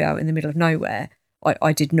grew up out in the middle of nowhere.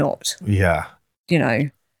 I did not. Yeah. You know.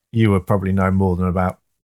 You were probably no more than about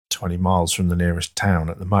 20 miles from the nearest town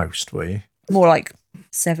at the most, were you? More like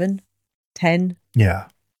 7, 10. Yeah.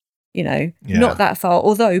 You know, not that far.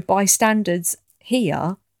 Although by standards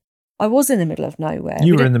here, I was in the middle of nowhere.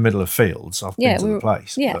 You were in the middle of fields. I've been to the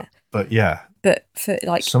place. Yeah. But yeah. But for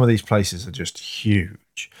like some of these places are just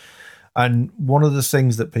huge. And one of the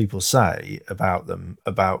things that people say about them,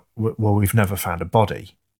 well, we've never found a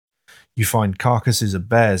body. You find carcasses of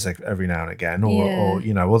bears every now and again, or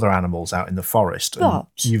you know, other animals out in the forest. But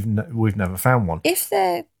we've never found one. If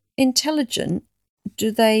they're intelligent,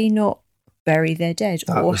 do they not bury their dead?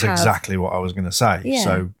 That was exactly what I was going to say. Yeah.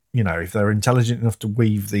 So, you know, if they're intelligent enough to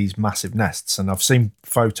weave these massive nests, and I've seen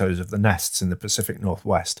photos of the nests in the Pacific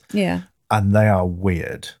Northwest, and they are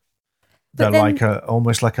weird. They're like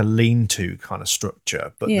almost like a lean-to kind of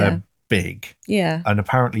structure, but they're big. Yeah. And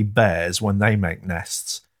apparently bears, when they make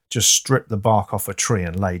nests, just strip the bark off a tree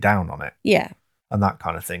and lay down on it. Yeah. And that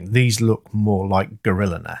kind of thing. These look more like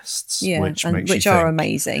gorilla nests, which are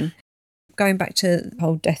amazing. Going back to the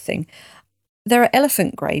whole death thing, there are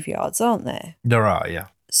elephant graveyards, aren't there? There are, yeah.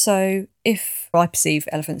 So if I perceive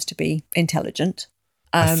elephants to be intelligent,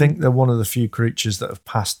 I think they're one of the few creatures that have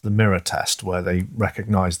passed the mirror test where they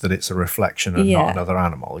recognise that it's a reflection and not another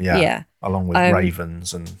animal. Yeah. Along with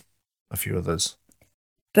ravens and a few others.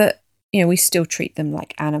 But, you know, we still treat them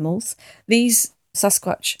like animals. These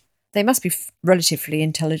Sasquatch, they must be relatively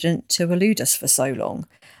intelligent to elude us for so long.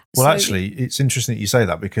 Well, actually, it's interesting that you say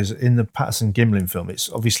that, because in the Patterson-Gimlin film, it's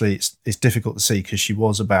difficult to see because she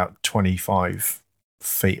was about 25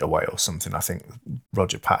 feet away or something. I think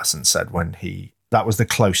Roger Patterson said when that was the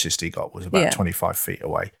closest he got, was about 25 feet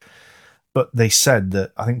away. But they said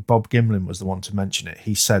that, I think Bob Gimlin was the one to mention it.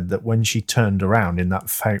 He said that when she turned around in that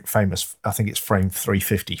famous, I think it's frame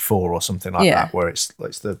 354 or something like that, where it's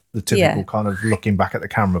the typical kind of looking back at the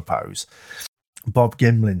camera pose. Bob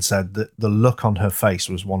Gimlin said that the look on her face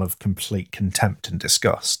was one of complete contempt and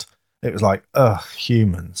disgust. It was like, ugh,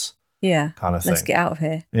 humans. Yeah. Kind of thing. Let's get out of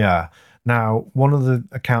here. Yeah. Now, one of the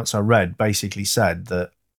accounts I read basically said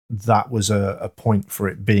that that was a point for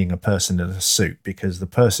it being a person in a suit, because the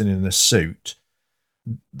person in the suit,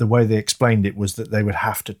 the way they explained it was that they would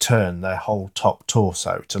have to turn their whole top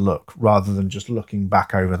torso to look, rather than just looking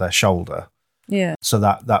back over their shoulder. Yeah. So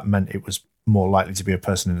that meant it was more likely to be a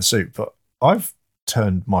person in a suit. But I've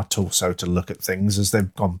turned my torso to look at things as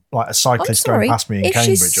they've gone, like a cyclist going past me in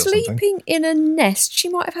Cambridge or something. If she's sleeping in a nest, she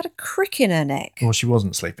might have had a crick in her neck. Well, she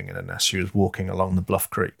wasn't sleeping in a nest. She was walking along the Bluff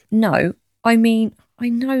Creek. No, I mean, I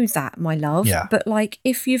know that, my love. Yeah. But like,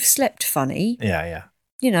 if you've slept funny, Yeah.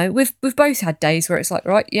 you know, we've both had days where it's like,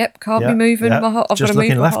 right, yep, can't be moving. Yeah. I've got just to move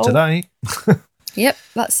looking my left whole. today. Yep,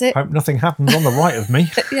 that's it. Hope nothing happens on the right of me.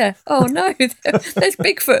 Yeah. Oh no, there's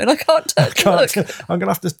Bigfoot and I can't turn to look. I'm going to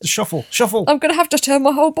have to shuffle. I'm going to have to turn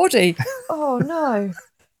my whole body. Oh no.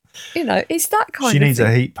 You know, it's that kind of She thing. needs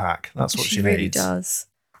a heat pack. That's what she needs. She really does.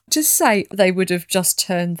 To say they would have just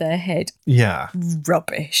turned their head. Yeah.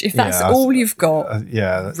 Rubbish. If that's all you've got.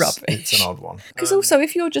 That's rubbish. It's an odd one. Because also,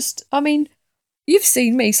 if you're just, I mean, you've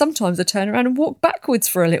seen me. Sometimes I turn around and walk backwards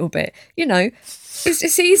for a little bit. You know,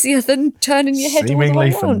 it's easier than turning your head seemingly all the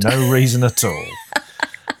way for around. no reason at all.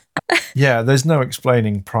 Yeah, there's no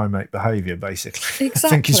explaining primate behaviour, basically. Exactly.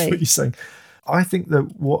 I think is what you're saying. I think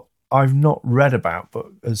that what I've not read about, but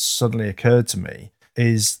has suddenly occurred to me,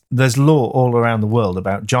 is there's lore all around the world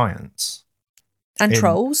about giants. And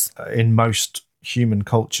trolls. In most human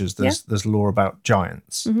cultures, there's lore about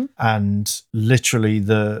giants. Mm-hmm. And literally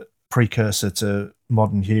the precursor to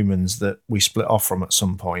modern humans that we split off from at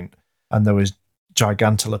some point, and there was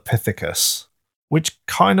Gigantolopithecus, which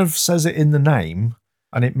kind of says it in the name,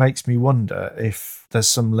 and it makes me wonder if there's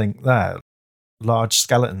some link there. Large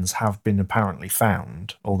skeletons have been apparently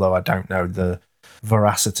found, although I don't know the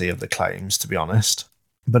veracity of the claims, to be honest.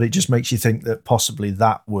 But it just makes you think that possibly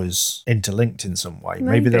that was interlinked in some way.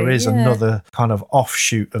 Maybe there is another kind of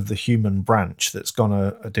offshoot of the human branch that's gone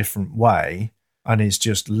a different way and is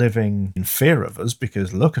just living in fear of us,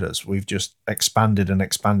 because look at us, we've just expanded and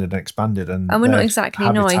expanded and expanded. And we're not exactly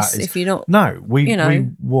nice if you're not... No, we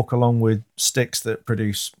walk along with sticks that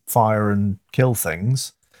produce fire and kill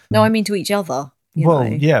things. No, I mean to each other.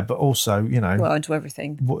 Yeah, but also, Well, and to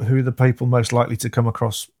everything. Who are the people most likely to come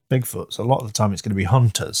across Bigfoot? So a lot of the time it's going to be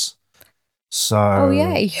hunters. So, oh,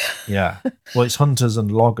 yay. Yeah. Well, it's hunters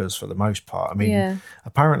and loggers for the most part. I mean,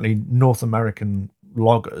 apparently North American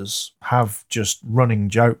loggers have just running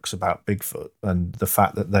jokes about Bigfoot and the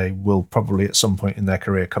fact that they will probably at some point in their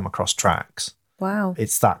career come across tracks. Wow.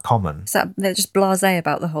 It's that common. They're just blasé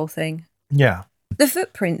about the whole thing. Yeah. The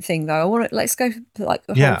footprint thing, though, let's go for like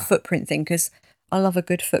the whole footprint thing, because I love a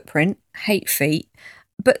good footprint, hate feet,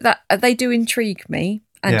 but that they do intrigue me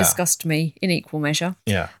and disgust me in equal measure.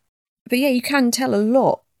 Yeah. But yeah, you can tell a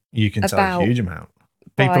lot. You can tell a huge amount.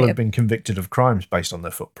 People have been convicted of crimes based on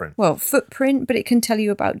their footprint. Well, footprint, but it can tell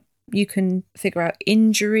you about, you can figure out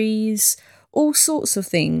injuries, all sorts of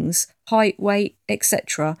things, height, weight,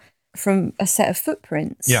 etc., from a set of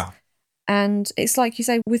footprints. Yeah. And it's like you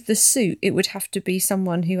say, with the suit, it would have to be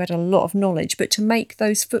someone who had a lot of knowledge. But to make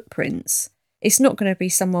those footprints, it's not going to be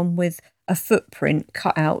someone with a footprint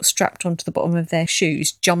cut out, strapped onto the bottom of their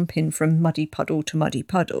shoes, jumping from muddy puddle to muddy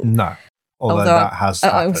puddle. No. Although that has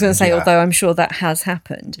happened. I was going to say, although I'm sure that has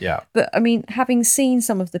happened. Yeah. But I mean, having seen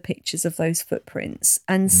some of the pictures of those footprints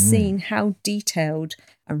and seen how detailed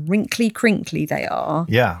and wrinkly crinkly they are.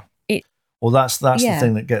 Yeah. Well, that's the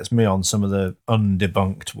thing that gets me on some of the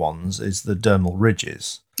undebunked ones, is the dermal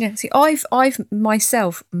ridges. Yeah, see, I've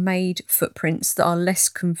myself made footprints that are less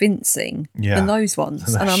convincing than those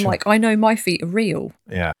ones. And I'm like, I know my feet are real.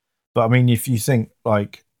 Yeah. But I mean, if you think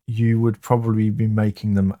like you would probably be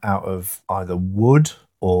making them out of either wood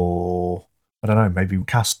or, I don't know, maybe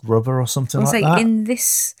cast rubber or something like that. In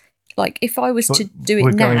this... Like, if I was to do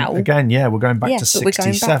it now... We're going back to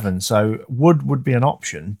 67, so wood would be an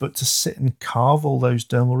option, but to sit and carve all those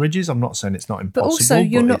dermal ridges, I'm not saying it's not impossible,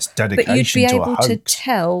 but it's dedication to a hoax. But you'd be able to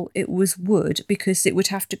tell it was wood, because it would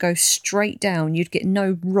have to go straight down. You'd get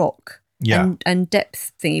no rock and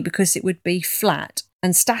depth thingy, because it would be flat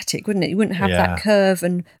and static, wouldn't it? You wouldn't have that curve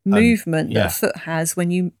and movement that a foot has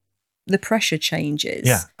when the pressure changes.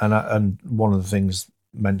 Yeah, and one of the things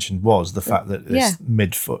mentioned was the fact that this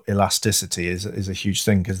midfoot elasticity is a huge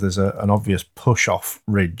thing, because there's an obvious push off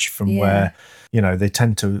ridge from where they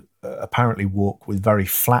tend to apparently walk with very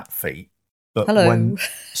flat feet, but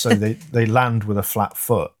they land with a flat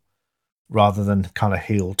foot rather than kind of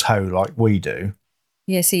heel toe like we do.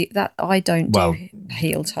 Yeah, see, that I don't do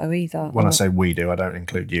heel toe either. When I say we do, I don't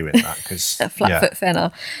include you in that, because flat foot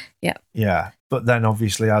fenner. Yeah. But then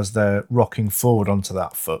obviously as they're rocking forward onto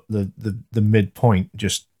that foot, the midpoint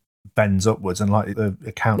just bends upwards, and like the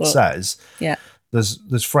account says,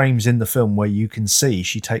 There's frames in the film where you can see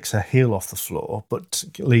she takes her heel off the floor, but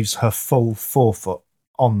leaves her full forefoot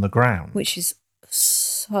on the ground. Which is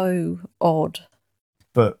so odd.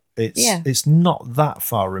 But it's not that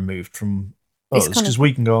far removed from us, because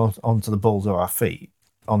we can go onto the balls of our feet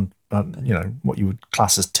on what you would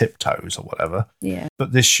class as tiptoes or whatever. Yeah.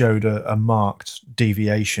 But this showed a marked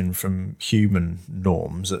deviation from human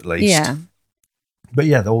norms, at least. Yeah. But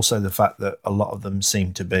yeah, also the fact that a lot of them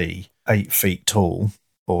seem to be 8 feet tall,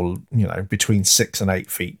 or between 6 and 8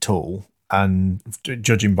 feet tall, and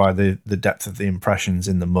judging by the depth of the impressions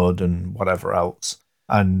in the mud and whatever else,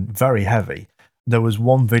 and very heavy. There was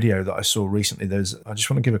one video that I saw recently. I just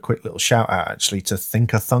want to give a quick little shout out actually to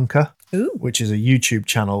Thinker Thunker, which is a YouTube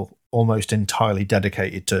channel almost entirely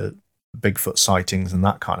dedicated to Bigfoot sightings and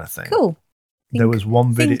that kind of thing. Cool. There was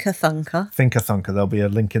one video. Thinker Thunker. There'll be a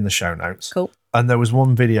link in the show notes. Cool. And there was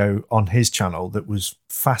one video on his channel that was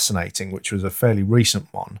fascinating, which was a fairly recent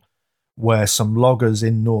one, where some loggers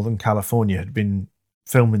in Northern California had been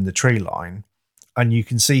filming the tree line, and you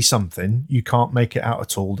can see something. You can't make it out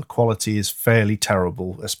at all. The quality is fairly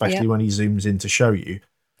terrible, especially when he zooms in to show you.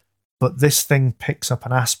 But this thing picks up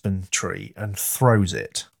an aspen tree and throws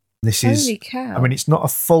it. Holy cow. I mean, it's not a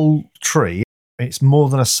full tree. It's more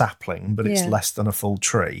than a sapling, but it's less than a full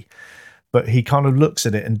tree. But he kind of looks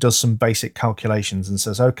at it and does some basic calculations and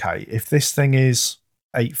says, okay, if this thing is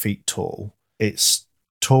 8 feet tall, its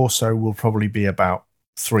torso will probably be about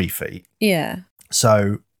 3 feet. Yeah.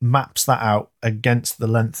 So maps that out against the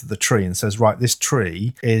length of the tree and says, right, this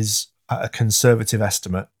tree is, at a conservative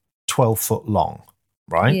estimate, 12 foot long,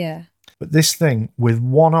 right? Yeah. But this thing, with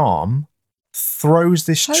one arm, throws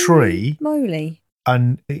this tree. Moly.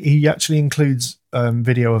 And he actually includes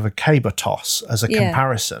video of a caber toss as a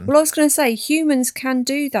comparison. Well, I was going to say, humans can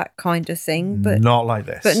do that kind of thing, but not like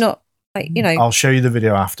this. But not, like, I'll show you the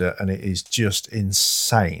video after, and it is just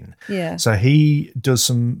insane. Yeah. So he does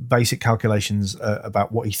some basic calculations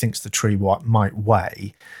about what he thinks the tree might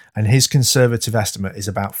weigh, and his conservative estimate is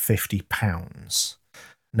about 50 pounds.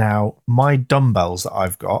 Now, my dumbbells that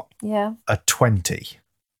I've got are 20.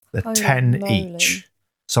 They're 10 each.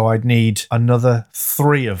 So I'd need another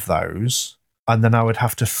 3 of those, and then I would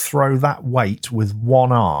have to throw that weight with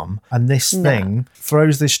one arm, and this thing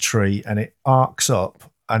throws this tree and it arcs up,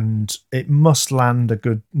 and it must land a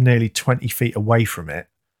good nearly 20 feet away from it.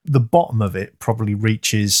 The bottom of it probably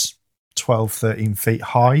reaches 12, 13 feet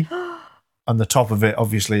high, and the top of it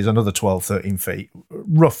obviously is another 12, 13 feet,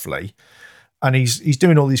 roughly. And he's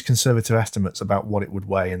doing all these conservative estimates about what it would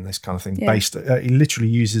weigh and this kind of thing. He literally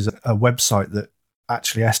uses a website that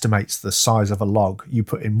actually estimates the size of a log. You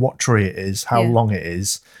put in what tree it is, how long it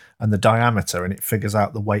is, and the diameter, and it figures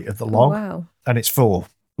out the weight of the log. Wow. And it's for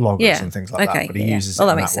loggers and things like that, but he uses it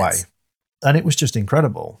in that way. And it was just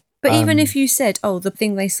incredible. But even if you said, the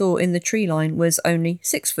thing they saw in the tree line was only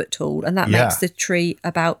 6 foot tall, and that makes the tree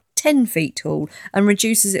about 10 feet tall and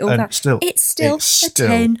reduces it all down, it's still a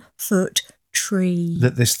 10-foot tree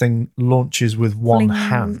that this thing launches with one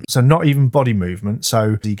hand. So not even body movement.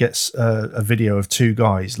 So he gets a video of 2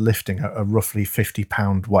 guys lifting a roughly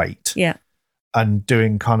 50-pound weight and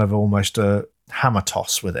doing kind of almost a hammer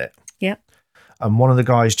toss with it. Yeah. And one of the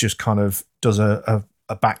guys just kind of does a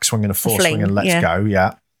backswing and a foreswing and lets go.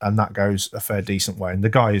 Yeah. And that goes a fair decent way. And the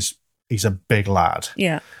guy he's a big lad.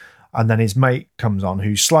 Yeah. And then his mate comes on,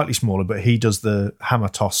 who's slightly smaller, but he does the hammer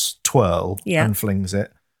toss twirl and flings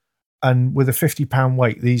it. And with a 50-pound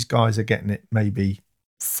weight, these guys are getting it maybe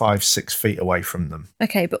 5-6 feet away from them.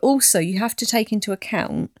 Okay, but also you have to take into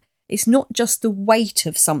account it's not just the weight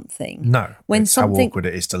of something. No, it's how awkward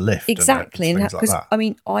it is to lift. Exactly, and things like that. I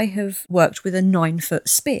mean, I have worked with a 9-foot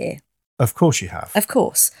spear. Of course you have. Of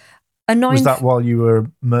course. Was that while you were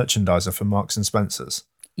a merchandiser for Marks and Spencer's?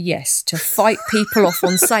 Yes, to fight people off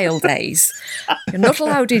on sale days. You're not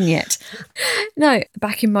allowed in yet. No,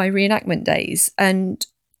 back in my reenactment days, and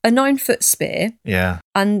a 9-foot spear. Yeah.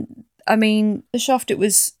 And I mean, the shaft, it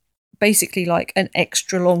was basically like an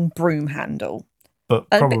extra long broom handle. But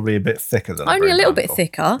probably a bit thicker than only a little bit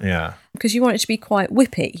thicker. Yeah. Because you want it to be quite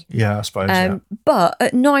whippy. Yeah, I suppose. But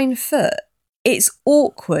at 9 foot, it's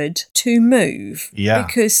awkward to move. Yeah.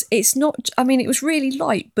 Because it's not, I mean, it was really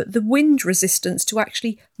light, but the wind resistance to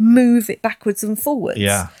actually move it backwards and forwards.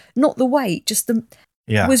 Yeah. Not the weight, just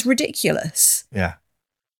was ridiculous. Yeah.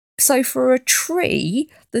 So for a tree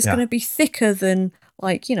that's going to be thicker than,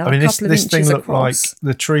 like, a couple of inches this thing looked across. like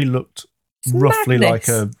the tree looked roughly like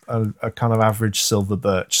a kind of average silver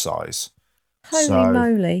birch size. Holy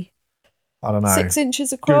moly! I don't know. 6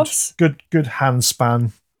 inches across. Good hand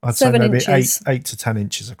span. I'd 7 say maybe inches. 8 to 10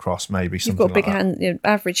 inches across, maybe. You've got a big hand.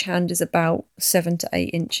 Average hand is about 7 to 8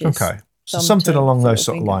 inches. Okay. So thumb something to along those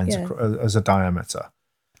little sort of finger, lines yeah. as a diameter.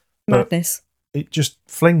 But Madness. it just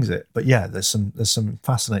flings it. But yeah, there's some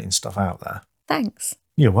fascinating stuff out there. Thanks.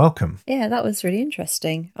 You're welcome. Yeah, that was really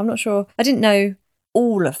interesting. I'm not sure. I didn't know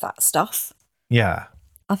all of that stuff. Yeah.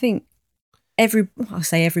 I think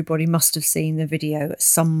everybody must have seen the video at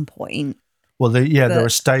some point. Well, there But- are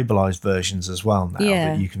stabilised versions as well now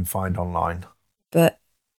Yeah. that you can find online. But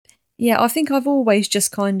yeah, I think I've always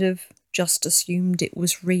just kind of just assumed it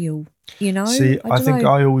was real, you know? See, I don't think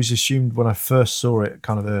know. I always assumed when I first saw it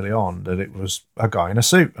kind of early on that it was a guy in a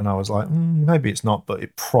suit. And I was like, maybe it's not, but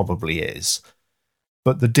it probably is.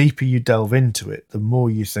 But the deeper you delve into it, the more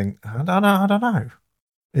you think, I don't know.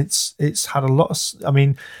 It's had a lot of... I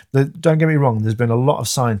mean, don't get me wrong, there's been a lot of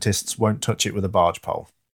scientists won't touch it with a barge pole.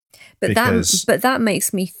 But because- that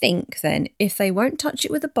makes me think then, if they won't touch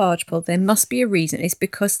it with a barge pole, there must be a reason. It's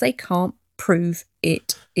because they can't prove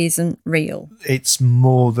it isn't real. It's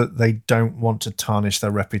more that they don't want to tarnish their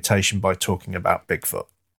reputation by talking about Bigfoot.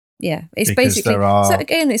 Yeah, it's Because basically... there are- So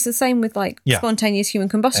again, it's the same with like Yeah. spontaneous human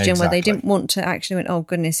combustion, where they Exactly. didn't want to actually went, oh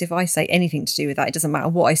goodness, if I say anything to do with that, it doesn't matter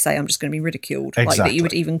what I say, I'm just going to be ridiculed. Like that you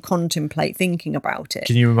would Exactly. even contemplate thinking about it.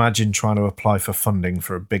 Can you imagine trying to apply for funding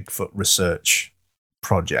for a Bigfoot research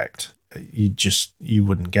project? You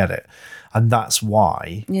wouldn't get it. And that's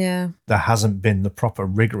why Yeah. there hasn't been the proper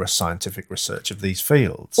rigorous scientific research of these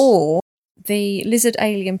fields. Or the lizard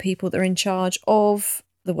alien people that are in charge of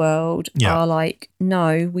the world Yeah. are like,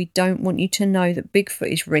 no, we don't want you to know that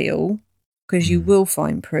Bigfoot is real because you will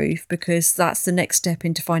find proof, because that's the next step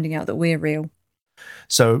into finding out that we're real.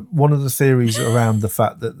 So one of the theories around the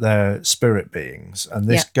fact that they're spirit beings, and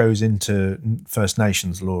this goes into First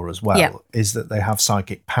Nations lore as well, Yeah. is that they have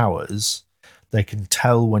psychic powers. They can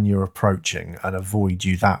tell when you're approaching and avoid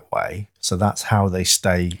you that way. So that's how they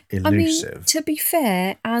stay elusive. I mean, to be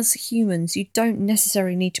fair, as humans, you don't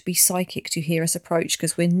necessarily need to be psychic to hear us approach,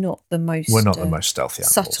 because we're not the most stealthy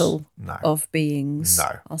animals. subtle No. of beings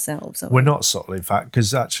No. ourselves. Are We're we? not subtle, in fact,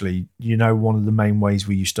 because actually, one of the main ways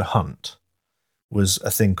we used to hunt was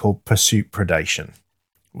a thing called pursuit predation,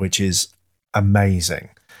 which is amazing.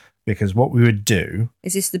 Because what we would do...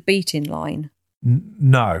 Is this the beating line?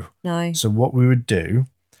 No. No. So what we would do,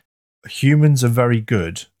 humans are very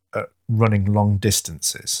good at running long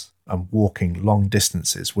distances and walking long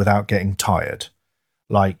distances without getting tired.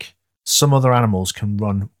 Like, some other animals can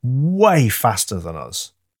run way faster than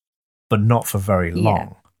us, but not for very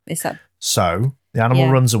long. It's that So the animal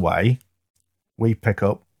Yeah. runs away, we pick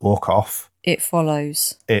up, walk off, it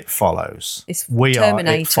follows. it follows. It's It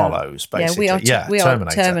Terminator. follows, basically. Yeah, we are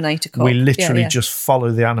Terminator cop. We literally Yeah. just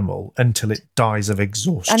follow the animal until it dies of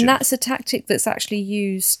exhaustion. And that's a tactic that's actually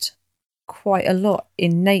used quite a lot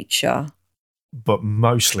in nature. but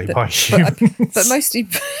mostly by But humans. But mostly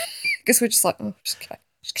because we're just like, oh, just carry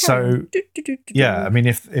So, on. Do, do, do, do, yeah, do. I mean,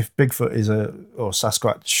 if Bigfoot or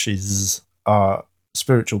Sasquatches are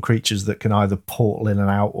spiritual creatures that can either portal in and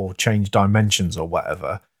out or change dimensions or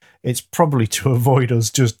whatever, it's probably to avoid us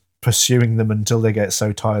just pursuing them until they get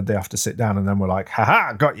so tired they have to sit down, and then we're like,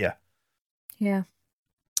 haha, got you. Yeah.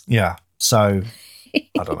 Yeah. So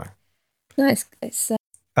I don't know. No, it's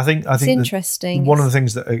I think it's that interesting. one of the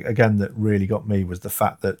things that again that really got me was the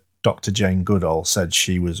fact that Dr. Jane Goodall said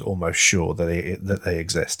she was almost sure that they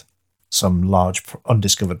exist. Some large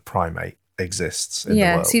undiscovered primate exists in the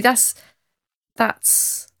world. See, that's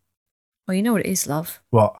well, you know what it is, love.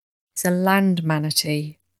 What? It's a land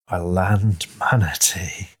manatee. A land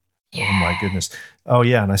manatee. Oh my goodness. Oh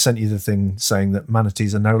yeah, and I sent you the thing saying that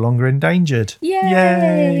manatees are no longer endangered.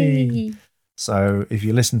 Yay! So if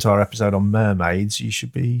you listen to our episode on mermaids, you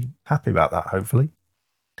should be happy about that, hopefully.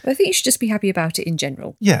 I think you should just be happy about it in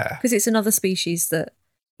general, Yeah. because it's another species that,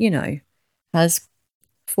 has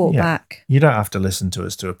fought Yeah. back. You don't have to listen to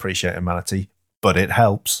us to appreciate a manatee, but it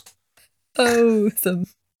helps. Oh, the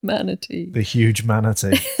manatee. The huge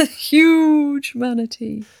manatee. Huge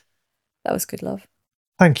manatee. That was good, love.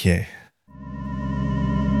 Thank you.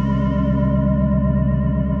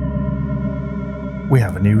 We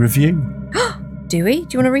have a new review. Do we? Do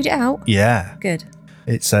you want to read it out? Yeah. Good.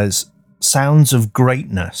 It says, Sounds of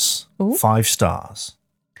Greatness, Ooh. 5 stars.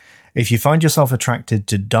 If you find yourself attracted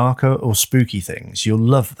to darker or spooky things, you'll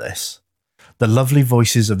love this. The lovely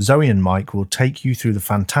voices of Zoe and Mike will take you through the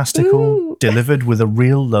fantastical, Ooh. delivered with a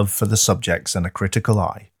real love for the subjects and a critical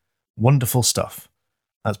eye. Wonderful stuff.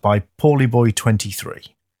 That's by Paulyboy23.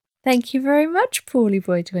 Thank you very much,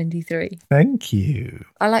 Paulyboy23. Thank you.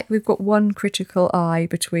 I like we've got one critical eye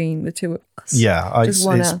between the two of us. Yeah, Just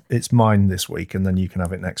wanna- it's mine this week, and then you can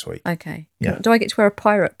have it next week. Okay. Yeah. Do I get to wear a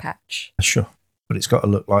pirate patch? Sure. But it's got to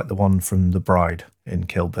look like the one from The Bride in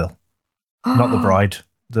Kill Bill. Not The Bride,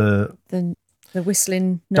 The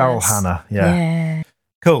whistling nurse. Daryl Hannah, yeah.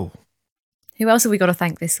 Cool. Who else have we got to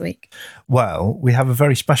thank this week? Well, we have a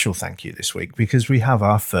very special thank you this week because we have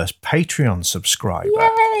our first Patreon subscriber.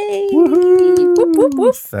 Yay! Woohoo! Whoop, whoop,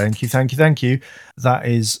 whoop. Thank you. That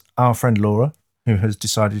is our friend Laura, who has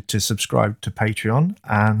decided to subscribe to Patreon,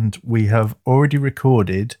 and we have already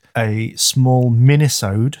recorded a small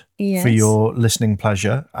minisode for your listening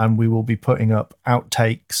pleasure, and we will be putting up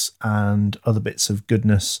outtakes and other bits of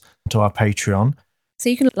goodness to our Patreon. So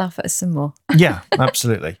you can laugh at us some more. Yeah,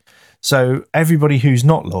 absolutely. So everybody who's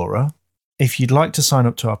not Laura, if you'd like to sign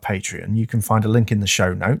up to our Patreon, you can find a link in the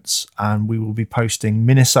show notes, and we will be posting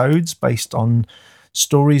minisodes based on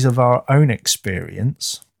stories of our own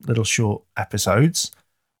experience, little short episodes,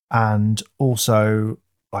 and also,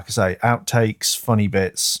 like I say, outtakes, funny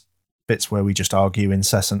bits where we just argue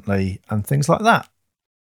incessantly and things like that.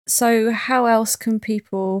 So how else can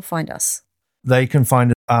people find us? They can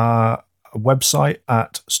find our website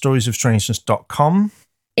at storiesofstrangeness.com.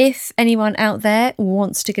 If anyone out there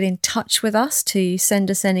wants to get in touch with us to send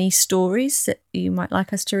us any stories that you might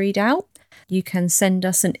like us to read out, you can send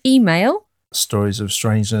us an email.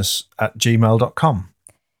 storiesofstrangeness@gmail.com.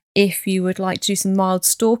 If you would like to do some mild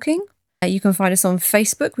stalking, you can find us on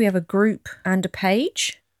Facebook. We have a group and a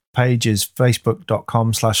page. Page is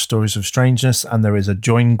facebook.com/storiesofstrangeness, and there is a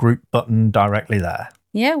join group button directly there.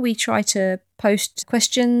 Yeah, we try to post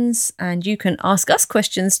questions, and you can ask us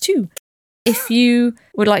questions too. If you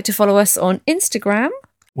would like to follow us on Instagram,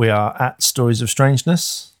 we are at Stories of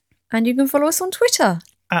Strangeness. And you can follow us on Twitter.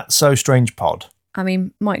 At SoStrangePod. I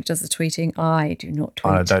mean, Mike does the tweeting. I do not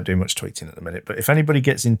tweet. I don't do much tweeting at the minute, but if anybody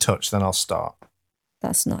gets in touch, then I'll start.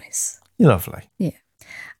 That's nice. Lovely. Yeah.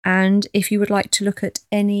 And if you would like to look at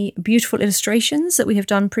any beautiful illustrations that we have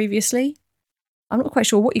done previously, I'm not quite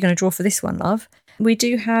sure what you're going to draw for this one, love. We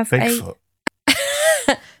do have Bigfoot.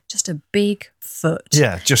 Just a big foot.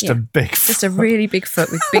 Yeah, a big foot. Just a really big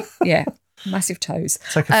foot with big, massive toes.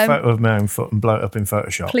 Take a photo of my own foot and blow it up in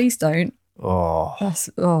Photoshop. Please don't. Oh. That's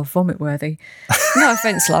vomit worthy. No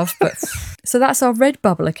offence, love. But so that's our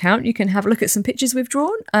Redbubble account. You can have a look at some pictures we've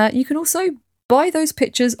drawn. You can also buy those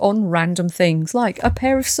pictures on random things, like a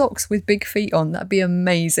pair of socks with big feet on. That'd be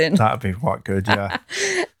amazing. That'd be quite good, yeah.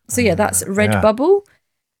 So yeah, that's Redbubble.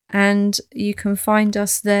 And you can find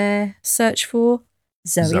us there. Search for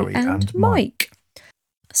Zoe and Mike.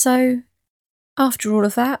 So after all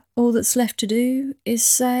of that, all that's left to do is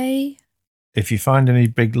say... If you find any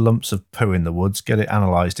big lumps of poo in the woods, get it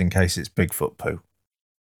analysed in case it's Bigfoot poo.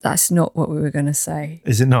 That's not what we were going to say.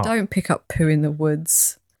 Is it not? Don't pick up poo in the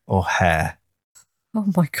woods. Or hair.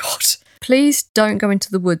 Oh my God. Please don't go into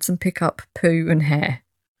the woods and pick up poo and hair.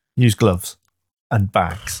 Use gloves and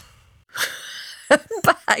bags.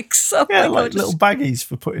 Bags? Oh yeah, like little baggies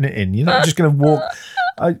for putting it in. You're not just going to walk...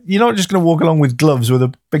 You're not just going to walk along with gloves with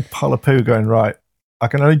a big pile of poo going, right, I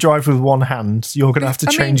can only drive with one hand, so you're going to have to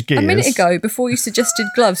change gears. A minute ago, before you suggested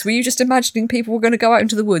gloves, were you just imagining people were going to go out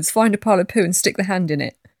into the woods, find a pile of poo and stick their hand in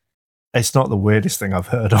it? It's not the weirdest thing I've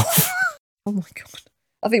heard of. Oh my God.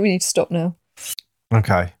 I think we need to stop now.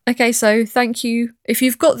 Okay. Okay, so thank you. If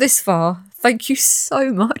you've got this far, thank you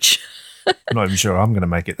so much. I'm not even sure I'm going to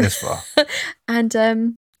make it this far. And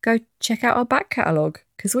go check out our back catalogue,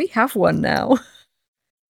 because we have one now.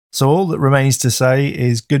 So all that remains to say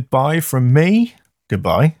is goodbye from me.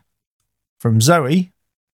 Goodbye. From Zoe.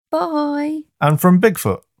 Bye. And from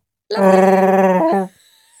Bigfoot. That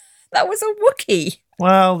was a Wookiee.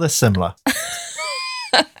 Well, they're similar.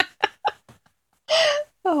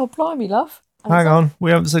 Oh, blimey, love. Hang on.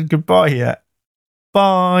 We haven't said goodbye yet.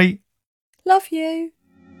 Bye. Love you.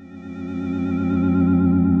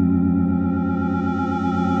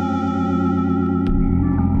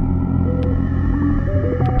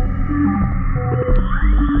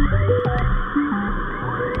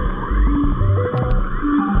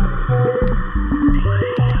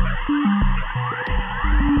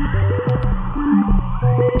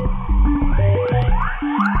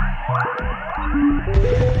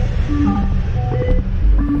 Thank you.